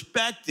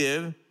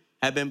perspective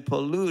had been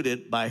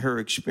polluted by her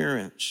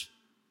experience.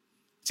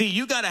 See,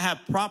 you got to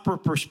have proper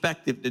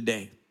perspective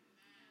today.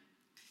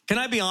 Can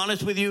I be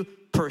honest with you?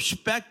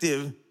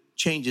 Perspective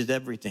changes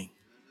everything.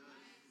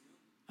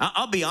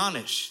 I'll be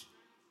honest,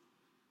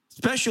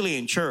 especially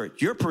in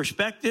church. Your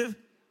perspective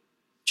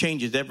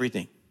changes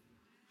everything.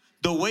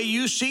 The way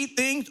you see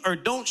things or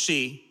don't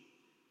see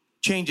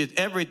changes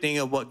everything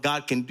of what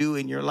God can do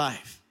in your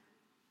life.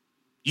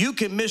 You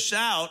can miss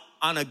out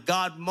on a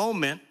God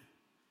moment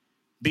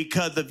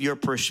because of your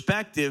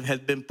perspective has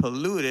been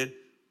polluted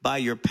by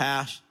your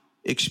past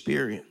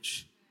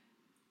experience.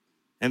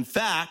 In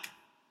fact,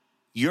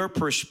 your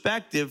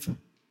perspective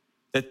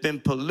that's been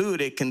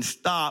polluted can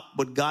stop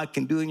what God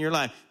can do in your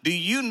life. Do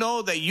you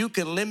know that you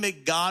can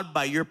limit God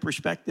by your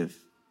perspective?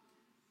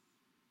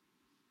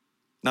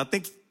 Now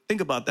think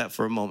about that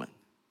for a moment.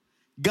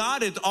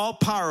 God is all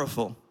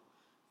powerful.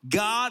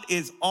 God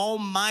is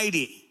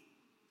almighty.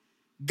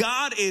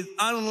 God is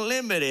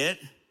unlimited,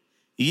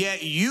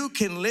 yet you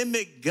can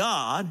limit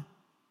God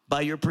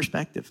by your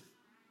perspective.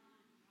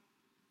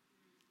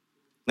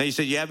 Now you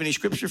said, you have any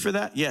scripture for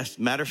that? Yes,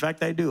 matter of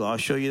fact, I do. I'll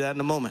show you that in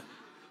a moment.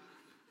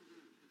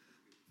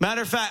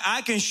 Matter of fact,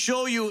 I can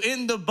show you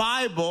in the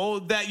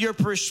Bible that your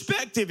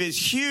perspective is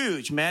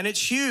huge, man.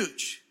 It's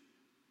huge.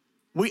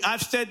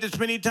 I've said this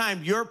many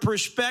times. Your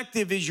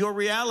perspective is your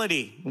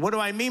reality. What do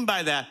I mean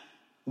by that?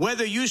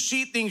 Whether you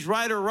see things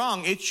right or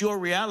wrong, it's your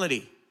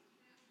reality.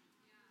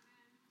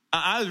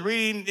 I was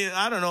reading,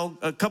 I don't know,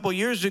 a couple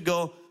years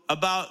ago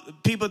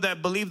about people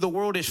that believe the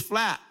world is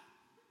flat.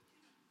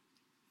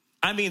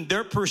 I mean,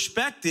 their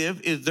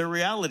perspective is their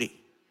reality.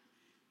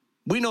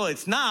 We know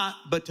it's not,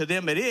 but to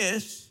them it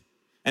is.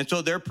 And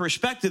so their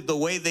perspective, the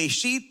way they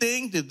see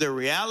things is their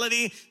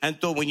reality. And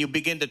so when you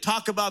begin to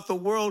talk about the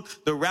world,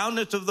 the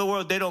roundness of the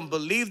world, they don't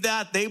believe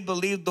that. They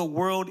believe the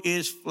world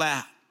is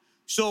flat.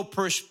 So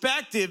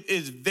perspective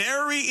is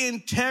very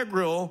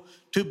integral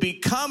to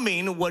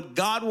becoming what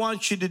God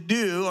wants you to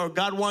do or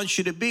God wants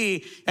you to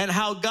be and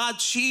how God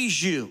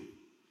sees you.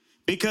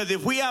 Because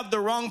if we have the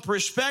wrong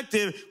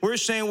perspective, we're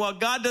saying, well,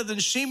 God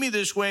doesn't see me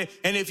this way.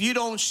 And if you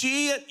don't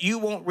see it, you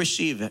won't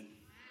receive it.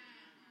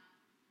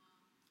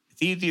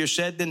 It's easier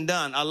said than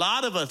done. A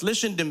lot of us,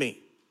 listen to me,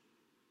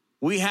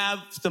 we have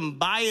some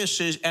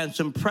biases and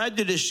some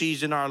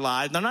prejudices in our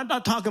lives. Now, I'm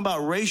not talking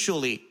about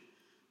racially,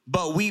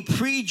 but we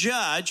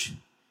prejudge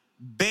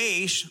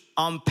based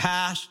on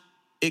past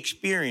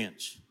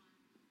experience.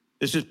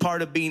 This is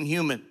part of being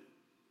human.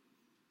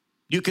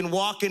 You can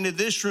walk into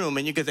this room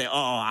and you can say,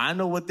 oh, I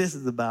know what this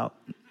is about.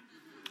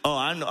 Oh,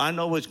 I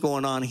know what's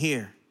going on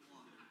here.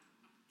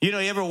 You know,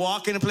 you ever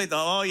walk in a place,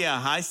 oh,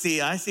 yeah, I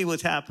see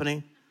what's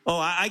happening. Oh,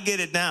 I get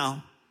it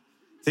now.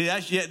 See,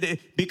 that's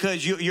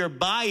because you're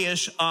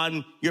biased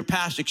on your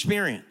past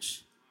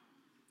experience.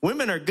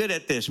 Women are good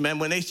at this, man.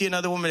 When they see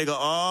another woman, they go,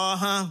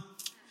 I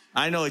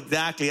know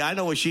exactly. I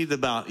know what she's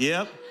about.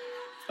 Yep.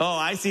 Oh,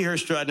 I see her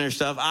strutting her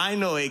stuff. I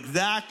know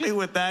exactly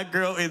what that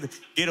girl is.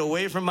 Get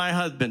away from my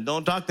husband.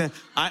 Don't talk to him.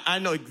 I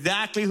know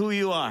exactly who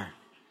you are.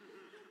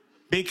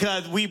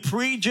 Because we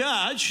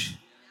prejudge.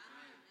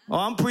 Oh,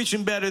 I'm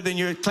preaching better than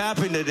you're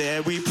clapping today.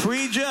 We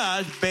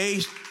prejudge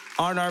based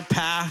on our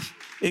past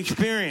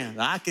experience.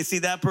 I can see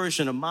that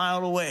person a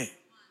mile away.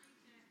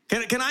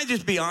 Can I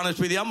just be honest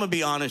with you? I'm going to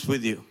be honest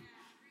with you.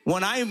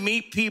 When I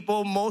meet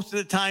people most of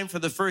the time for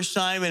the first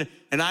time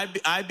and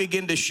I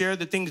begin to share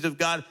the things of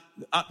God,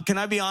 can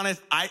I be honest?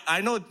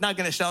 I know it's not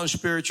going to sound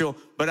spiritual,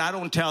 but I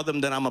don't tell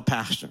them that I'm a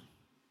pastor.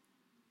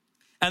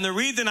 And the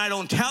reason I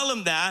don't tell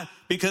them that,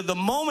 because the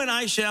moment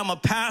I say I'm a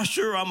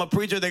pastor or I'm a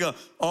preacher, they go,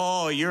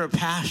 oh, you're a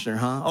pastor,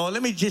 huh? Oh,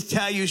 let me just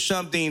tell you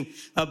something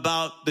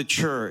about the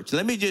church.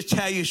 Let me just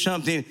tell you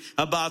something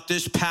about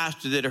this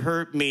pastor that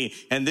hurt me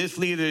and this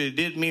leader that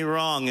did me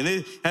wrong.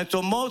 And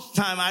so most of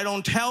the time I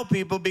don't tell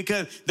people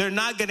because they're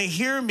not going to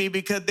hear me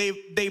because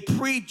they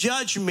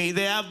prejudge me.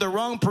 They have the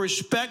wrong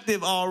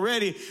perspective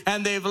already,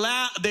 and they've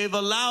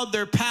allowed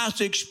their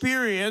past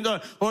experience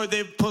or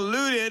they've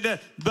polluted,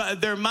 but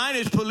their mind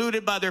is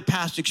polluted by their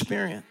past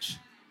experience.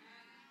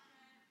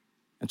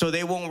 And so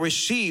they won't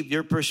receive.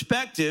 Your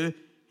perspective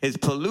is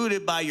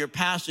polluted by your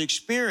past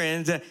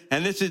experience.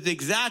 And this is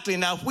exactly,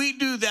 now if we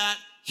do that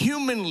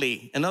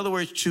humanly, in other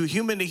words, to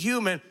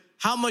human,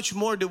 how much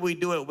more do we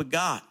do it with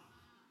God?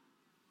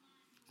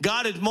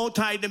 God is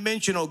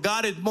multidimensional.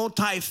 God is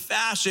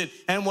multifaceted.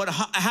 And what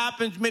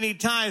happens many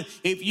times,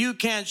 if you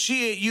can't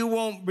see it, you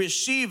won't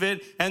receive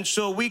it. And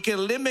so we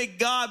can limit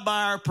God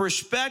by our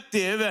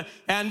perspective.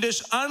 And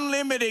this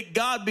unlimited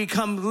God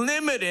becomes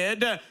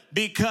limited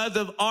because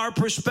of our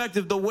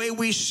perspective, the way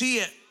we see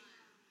it.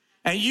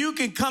 And you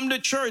can come to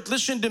church.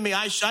 Listen to me.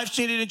 I've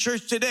seen it in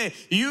church today.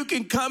 You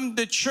can come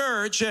to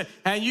church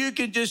and you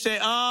can just say,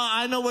 oh,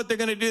 I know what they're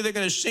going to do. They're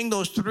going to sing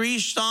those 3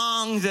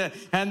 songs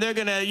and they're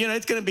going to,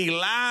 it's going to be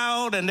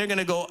loud and they're going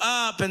to go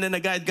up. And then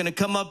the guy's going to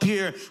come up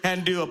here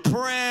and do a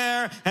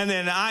prayer. And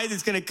then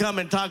Isaac's going to come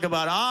and talk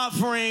about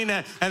offering.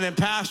 And then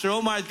Pastor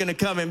Omar is going to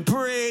come and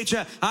preach.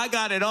 I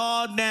got it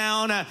all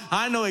down.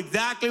 I know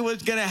exactly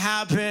what's going to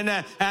happen.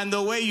 And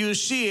the way you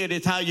see it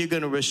is how you're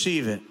going to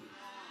receive it.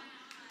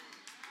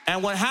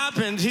 And what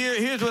happens,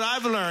 here's what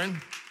I've learned.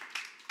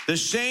 The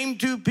same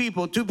two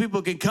people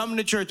can come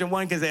to church and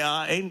one can say,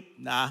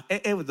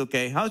 it was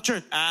okay. How's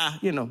church?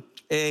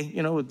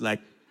 It was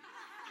like.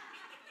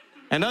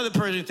 Another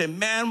person said,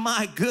 man,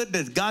 my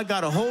goodness, God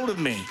got a hold of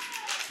me.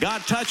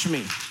 God touched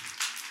me.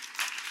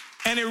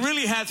 And it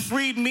really has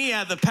freed me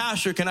as a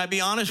pastor. Can I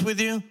be honest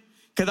with you?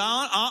 Because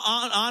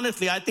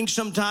honestly, I think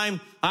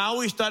sometimes I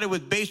always thought it was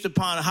based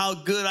upon how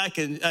good I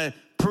can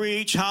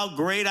preach, how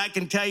great I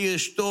can tell you a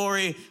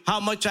story, how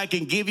much I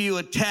can give you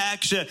a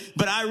text.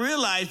 But I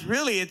realized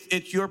really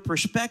it's your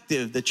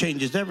perspective that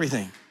changes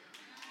everything.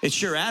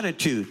 It's your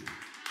attitude.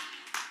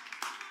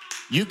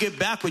 You get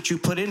back what you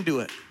put into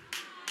it.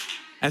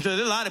 And so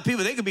there's a lot of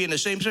people, they could be in the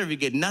same service, you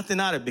get nothing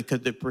out of it because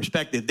of their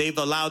perspective. They've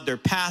allowed their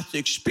past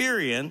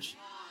experience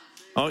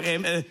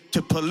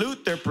to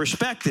pollute their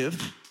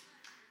perspective,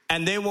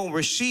 and they won't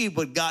receive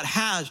what God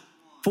has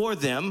for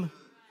them.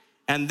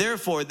 And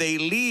therefore, they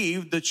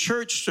leave the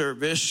church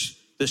service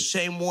the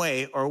same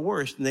way or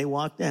worse than they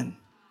walked in.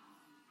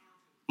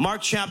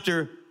 Mark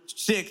chapter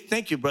 6,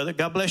 thank you, brother.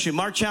 God bless you.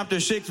 Mark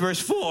chapter 6, verse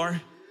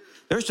 4.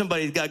 There's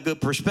somebody who's got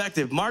good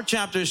perspective. Mark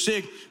chapter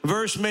 6,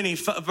 verse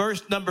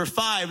number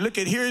 5. Look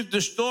at, here's the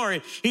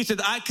story. He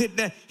said,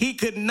 he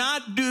could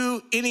not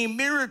do any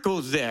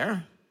miracles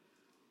there,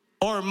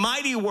 or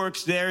mighty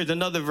works there is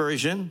another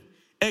version,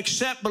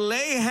 except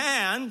lay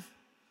hands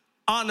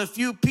on a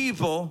few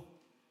people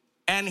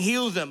and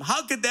heal them.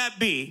 How could that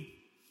be?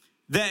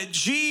 That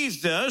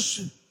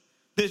Jesus,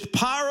 this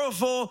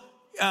powerful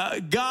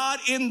God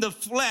in the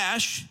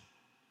flesh,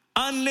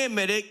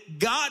 unlimited,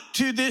 got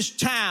to this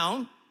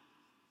town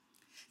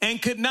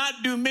and could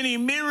not do many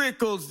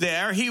miracles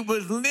there. He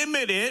was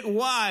limited.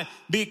 Why?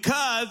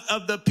 Because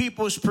of the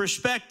people's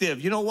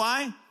perspective. You know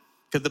why?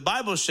 Because the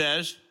Bible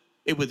says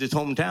it was his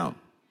hometown.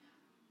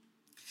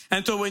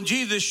 And so when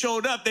Jesus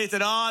showed up, they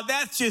said,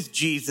 that's just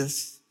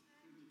Jesus.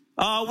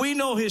 We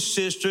know his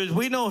sisters.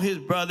 We know his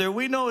brother.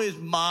 We know his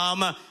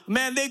mom.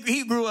 Man,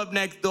 he grew up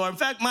next door. In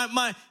fact,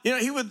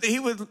 he's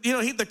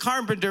the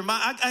carpenter.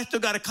 I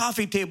still got a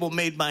coffee table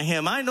made by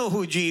him. I know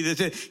who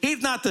Jesus is.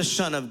 He's not the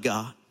Son of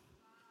God.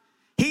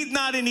 He's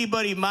not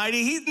anybody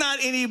mighty. He's not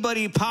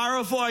anybody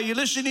powerful. Are you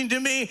listening to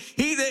me?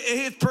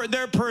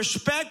 Their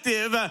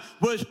perspective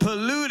was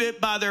polluted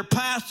by their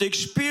past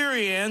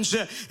experience,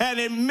 and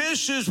it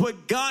misses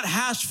what God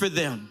has for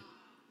them.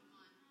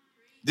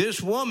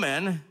 This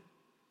woman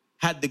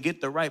had to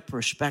get the right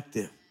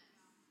perspective,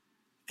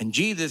 and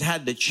Jesus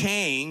had to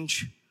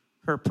change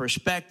her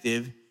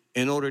perspective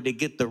in order to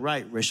get the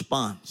right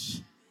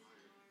response.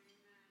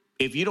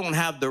 If you don't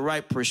have the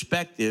right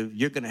perspective,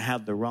 you're going to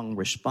have the wrong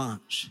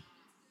response.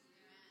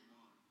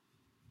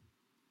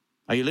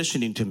 Are you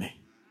listening to me?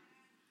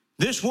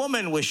 This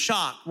woman was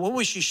shocked. What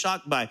was she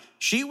shocked by?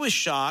 She was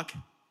shocked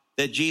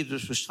that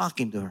Jesus was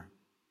talking to her.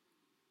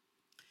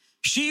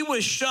 She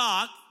was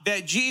shocked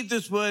that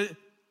Jesus was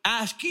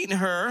asking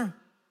her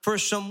for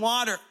some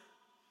water.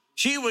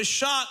 She was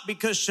shocked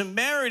because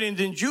Samaritans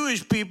and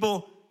Jewish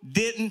people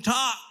didn't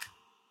talk.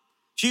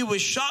 She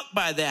was shocked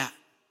by that.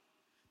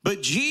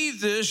 But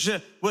Jesus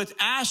was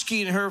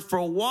asking her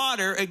for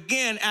water,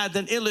 again, as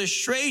an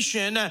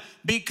illustration,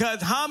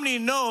 because how many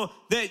know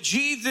that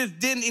Jesus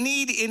didn't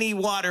need any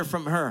water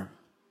from her?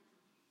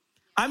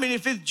 I mean,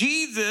 if it's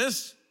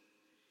Jesus,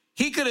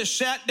 he could have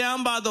sat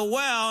down by the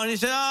well and he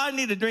said, I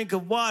need a drink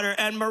of water.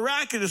 And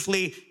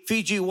miraculously,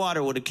 Fiji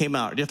water would have came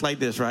out just like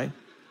this, right?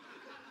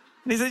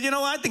 And he said, you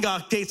know what? I think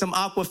I'll take some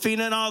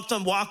Aquafina, and all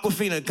some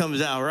Aquafina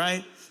comes out,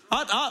 right?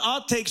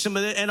 I'll take some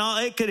of it, and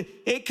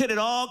it could have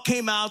all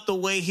came out the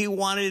way he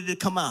wanted it to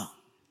come out.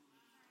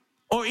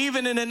 Or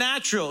even in the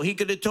natural, he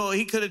could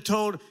have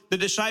told the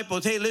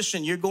disciples, hey,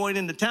 listen, you're going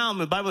into town.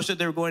 The Bible said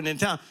they were going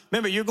into town.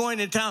 Remember, you're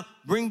going into town,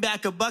 bring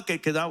back a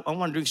bucket because I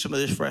want to drink some of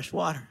this fresh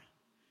water.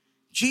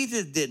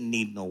 Jesus didn't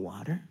need no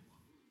water.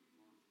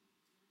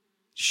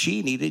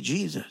 She needed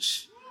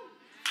Jesus.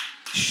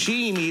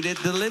 She needed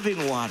the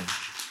living water.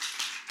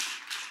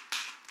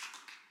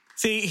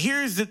 See,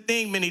 here's the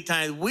thing many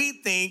times.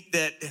 We think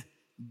that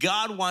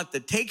God wants to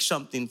take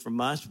something from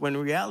us when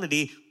in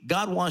reality,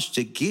 God wants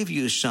to give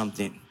you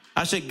something.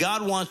 I said,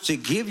 God wants to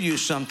give you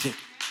something.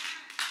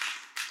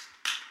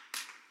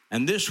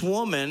 And this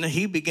woman,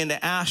 he began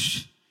to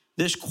ask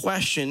this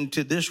question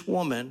to this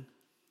woman.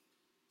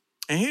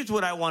 And here's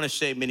what I want to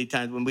say many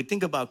times when we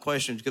think about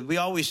questions, because we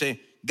always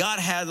say, God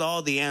has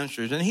all the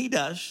answers, and he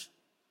does.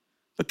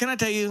 But can I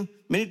tell you,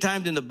 many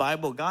times in the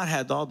Bible, God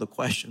has all the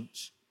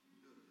questions.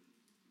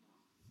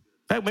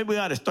 In fact, maybe we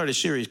ought to start a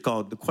series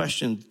called The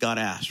Questions God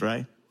Asked,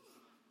 right?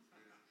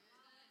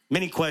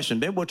 Many questions.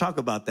 Maybe we'll talk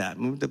about that.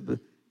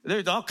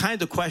 There's all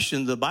kinds of questions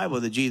in the Bible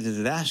that Jesus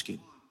is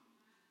asking.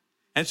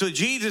 And so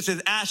Jesus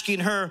is asking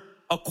her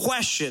a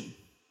question.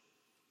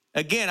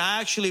 Again, I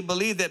actually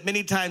believe that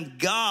many times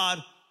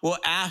God will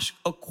ask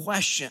a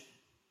question.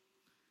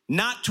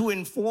 Not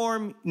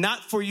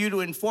for you to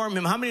inform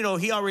him. How many know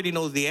he already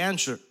knows the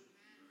answer?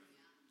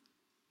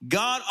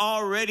 God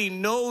already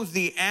knows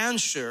the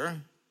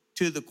answer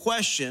to the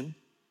question,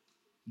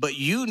 but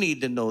you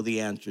need to know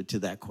the answer to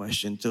that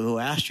question, to who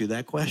asked you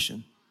that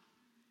question.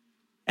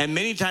 And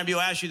many times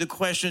he'll ask you the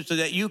question so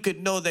that you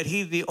could know that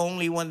he's the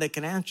only one that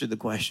can answer the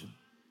question.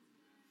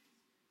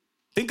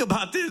 Think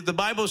about this. The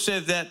Bible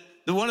says that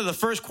one of the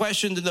first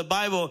questions in the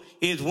Bible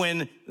is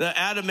when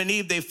Adam and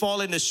Eve, they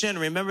fall into sin.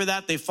 Remember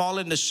that? They fall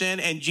into sin,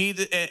 and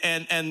Jesus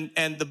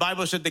and the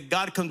Bible said that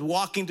God comes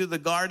walking through the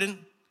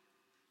garden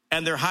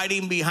and they're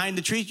hiding behind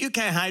the trees. You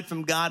can't hide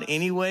from God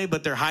anyway,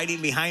 but they're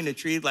hiding behind the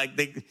trees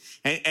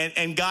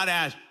and God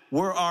asked,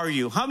 "Where are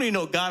you?" How many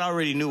know God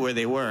already knew where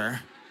they were?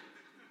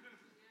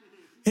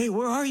 "Hey,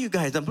 where are you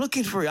guys? I'm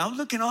looking for you. I'm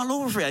looking all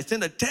over for you. I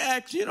sent a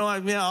text,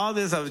 all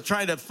this. I was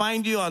trying to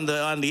find you on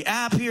the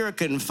app here. I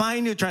couldn't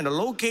find you, trying to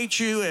locate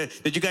you.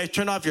 Did you guys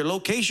turn off your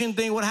location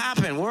thing? What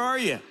happened? Where are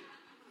you?"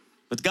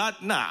 But God,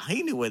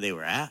 he knew where they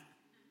were at.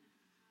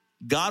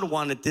 God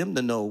wanted them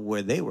to know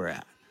where they were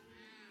at.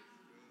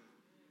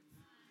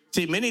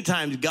 See, many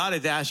times God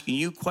is asking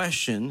you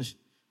questions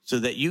so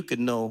that you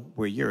can know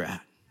where you're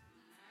at.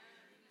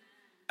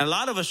 And a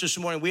lot of us this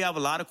morning, we have a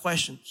lot of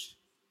questions.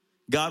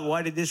 God,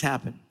 why did this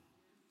happen?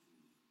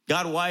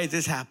 God, why is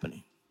this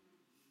happening?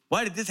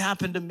 Why did this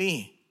happen to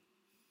me?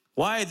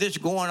 Why is this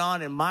going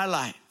on in my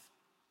life?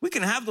 We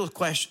can have those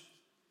questions.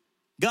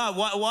 God,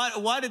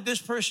 why did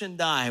this person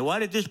die? Why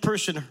did this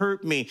person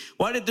hurt me?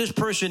 Why did this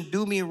person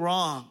do me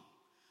wrong?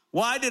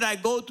 Why did I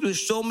go through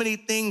so many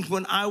things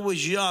when I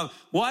was young?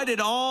 Why did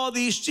all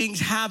these things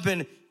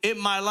happen in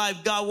my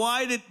life? God,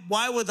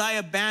 why was I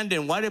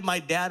abandoned? Why did my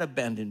dad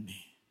abandon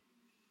me?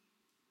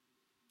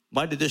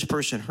 Why did this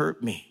person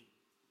hurt me?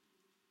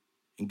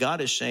 And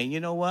God is saying, you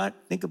know what?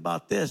 Think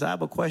about this. I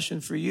have a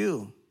question for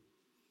you.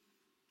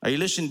 Are you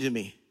listening to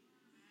me?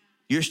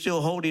 You're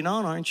still holding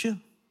on, aren't you?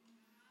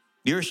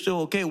 You're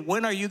still okay.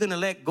 When are you going to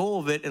let go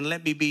of it and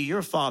let me be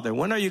your father?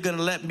 When are you going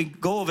to let me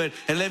go of it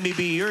and let me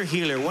be your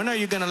healer? When are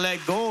you going to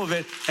let go of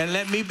it and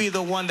let me be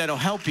the one that'll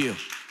help you?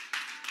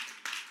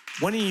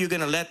 When are you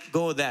going to let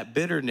go of that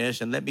bitterness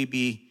and let me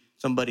be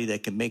somebody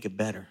that can make it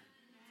better?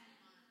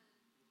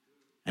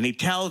 And he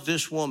tells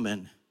this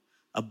woman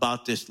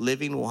about this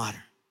living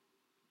water.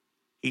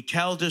 He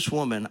tells this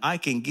woman, I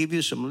can give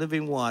you some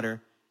living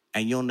water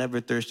and you'll never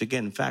thirst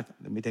again. In fact,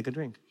 let me take a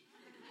drink.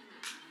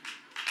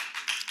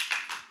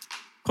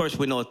 Of course,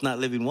 we know it's not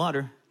living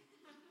water.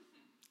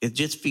 It's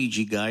just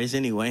Fiji, guys,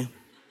 anyway.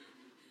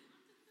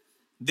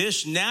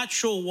 This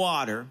natural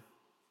water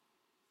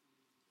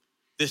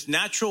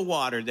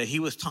that he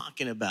was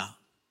talking about,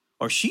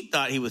 or she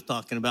thought he was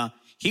talking about,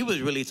 he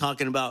was really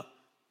talking about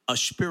a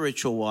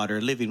spiritual water,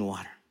 living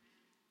water.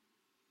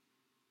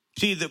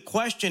 See, the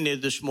question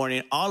is this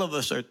morning, all of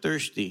us are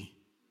thirsty,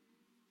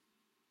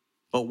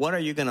 but what are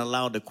you going to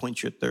allow to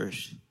quench your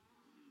thirst?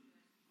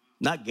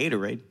 Not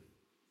Gatorade.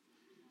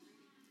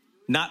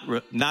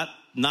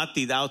 Not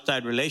these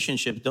outside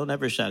relationships. Don't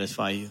ever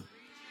satisfy you.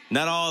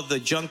 Not all the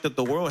junk that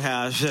the world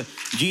has.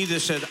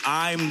 Jesus said,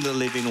 I'm the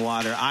living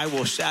water. I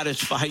will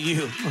satisfy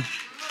you.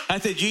 I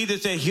said,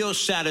 Jesus said he'll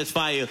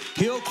satisfy you.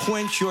 He'll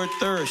quench your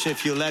thirst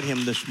if you let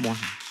him this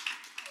morning.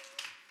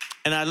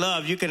 And I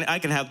love, I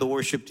can have the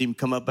worship team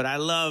come up, but I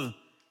love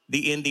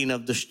the ending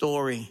of the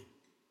story.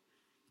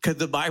 Because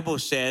the Bible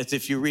says,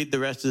 if you read the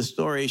rest of the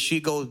story, she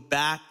goes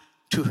back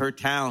to her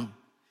town.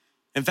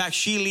 In fact,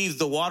 she leaves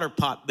the water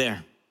pot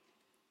there.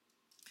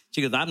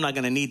 She goes, I'm not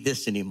going to need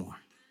this anymore.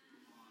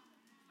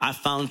 I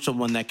found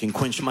someone that can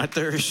quench my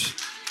thirst.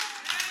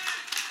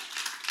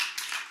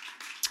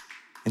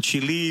 And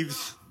she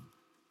leaves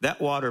that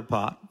water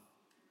pot.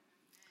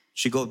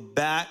 She goes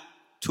back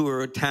to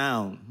her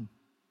town.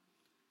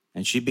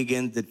 And she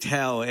begins to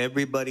tell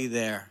everybody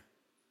there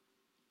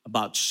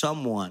about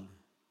someone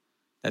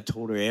that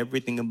told her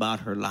everything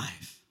about her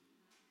life.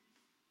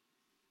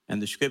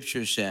 And the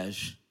scripture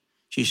says,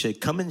 she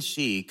said, come and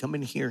see, come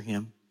and hear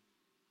him.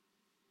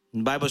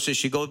 And the Bible says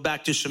she goes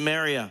back to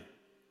Samaria,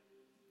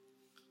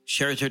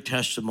 shares her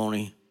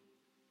testimony.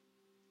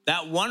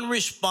 That one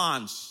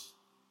response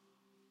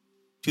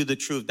to the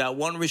truth, that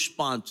one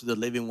response to the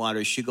living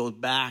water, she goes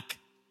back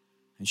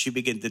and she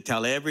begins to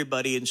tell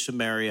everybody in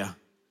Samaria,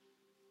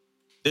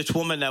 this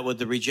woman that was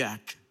the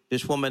reject,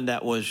 this woman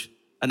that was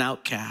an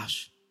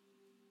outcast,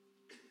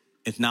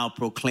 is now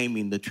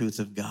proclaiming the truth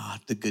of God,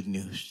 the good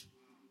news.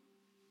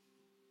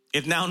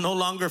 Is now no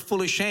longer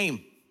full of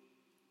shame,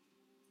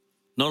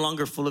 no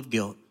longer full of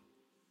guilt,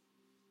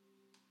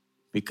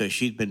 because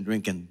she's been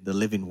drinking the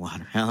living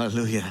water,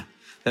 hallelujah,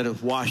 that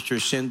has washed her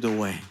sins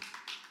away.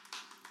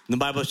 And the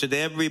Bible said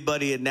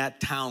everybody in that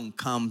town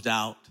comes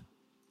out,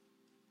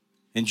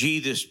 and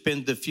Jesus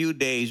spends a few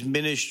days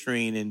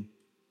ministering and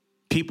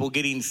people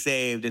getting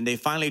saved, and they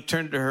finally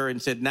turned to her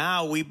and said,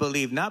 now we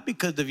believe, not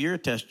because of your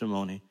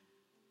testimony,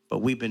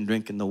 but we've been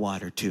drinking the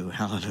water too,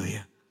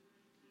 hallelujah.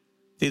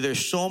 See,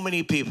 there's so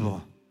many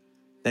people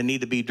that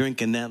need to be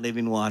drinking that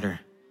living water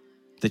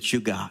that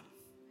you got,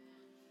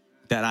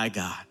 that I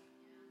got.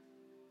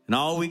 And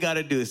all we got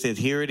to do is say,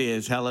 here it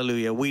is,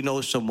 hallelujah. We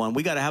know someone.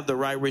 We got to have the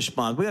right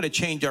response. We got to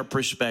change our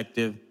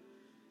perspective.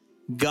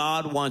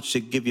 God wants to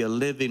give you a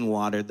living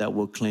water that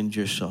will cleanse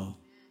your soul.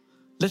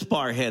 Let's bow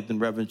our heads in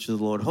reverence to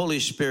the Lord. Holy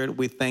Spirit,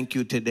 we thank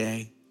you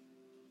today.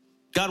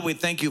 God, we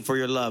thank you for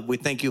your love. We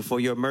thank you for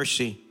your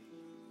mercy.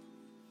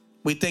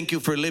 We thank you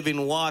for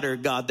living water,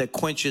 God, that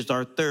quenches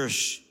our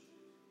thirst.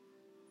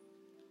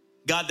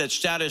 God, that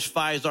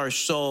satisfies our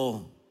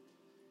soul.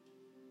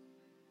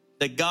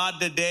 That God,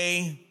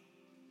 today,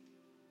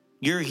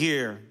 you're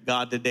here,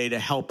 God, today to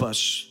help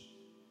us.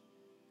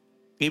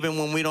 Even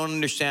when we don't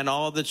understand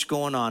all that's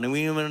going on and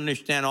we don't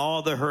understand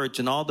all the hurts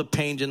and all the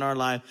pains in our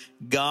life,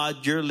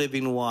 God, your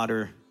living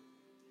water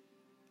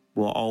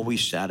will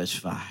always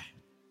satisfy.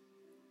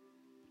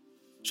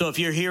 So if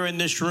you're here in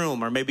this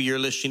room, or maybe you're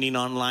listening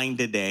online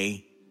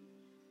today,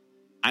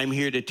 I'm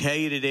here to tell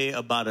you today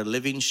about a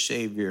living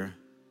Savior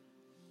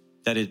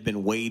that has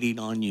been waiting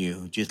on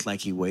you, just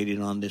like he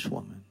waited on this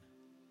woman.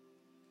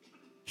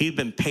 He's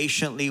been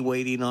patiently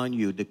waiting on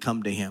you to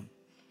come to him.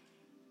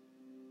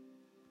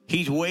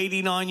 He's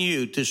waiting on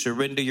you to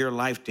surrender your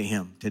life to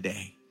him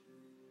today.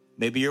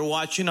 Maybe you're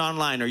watching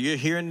online or you're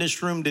here in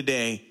this room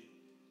today.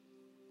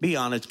 Be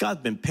honest,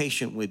 God's been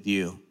patient with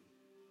you.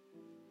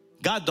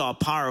 God's all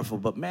powerful,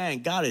 but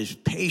man, God is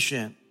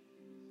patient.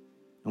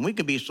 And we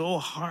can be so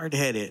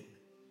hard-headed.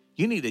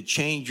 You need to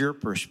change your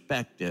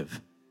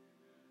perspective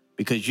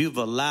because you've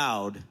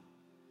allowed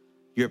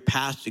your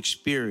past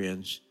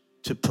experience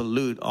to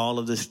pollute all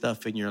of the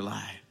stuff in your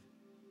life.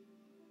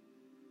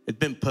 It's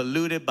been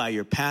polluted by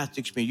your past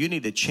experience. You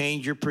need to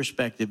change your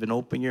perspective and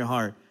open your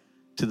heart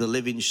to the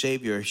living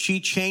Savior. She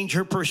changed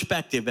her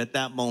perspective at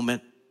that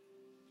moment.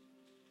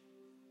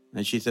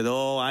 And she said,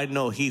 oh, I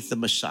know he's the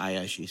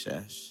Messiah, she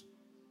says.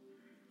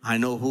 I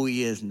know who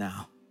he is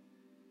now.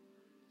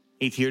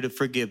 He's here to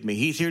forgive me.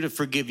 He's here to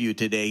forgive you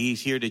today.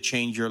 He's here to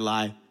change your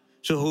life.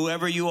 So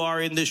whoever you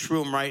are in this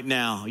room right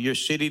now, you're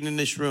sitting in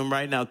this room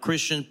right now,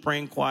 Christians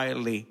praying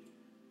quietly,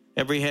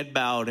 every head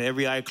bowed,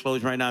 every eye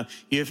closed right now.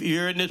 If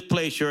you're in this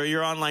place or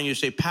you're online, you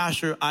say,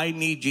 Pastor, I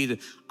need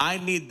Jesus. I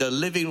need the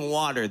living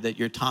water that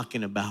you're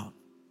talking about.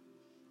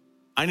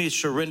 I need to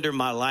surrender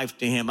my life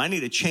to him. I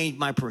need to change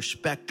my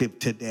perspective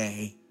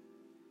today.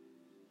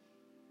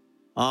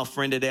 Oh,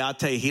 friend, today I'll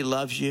tell you, he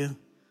loves you.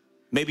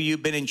 Maybe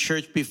you've been in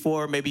church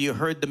before. Maybe you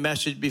heard the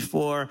message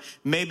before.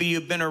 Maybe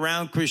you've been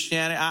around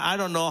Christianity. I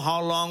don't know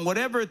how long,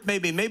 whatever it may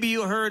be. Maybe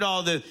you heard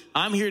all this.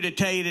 I'm here to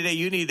tell you today,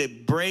 you need to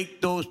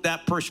break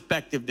that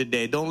perspective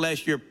today. Don't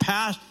let your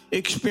past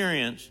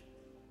experience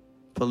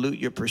pollute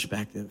your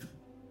perspective.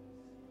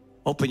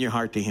 Open your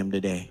heart to him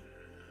today.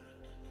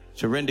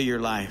 Surrender your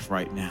life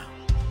right now.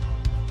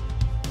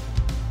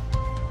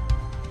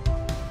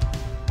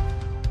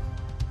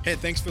 Hey,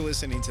 thanks for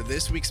listening to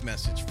this week's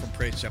message from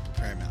Praise Chapel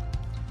Paramount.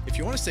 If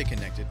you want to stay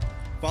connected,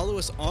 follow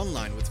us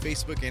online with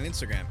Facebook and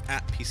Instagram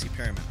at PC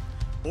Paramount,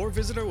 or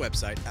visit our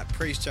website at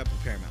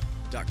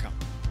praisechapelparamount.com.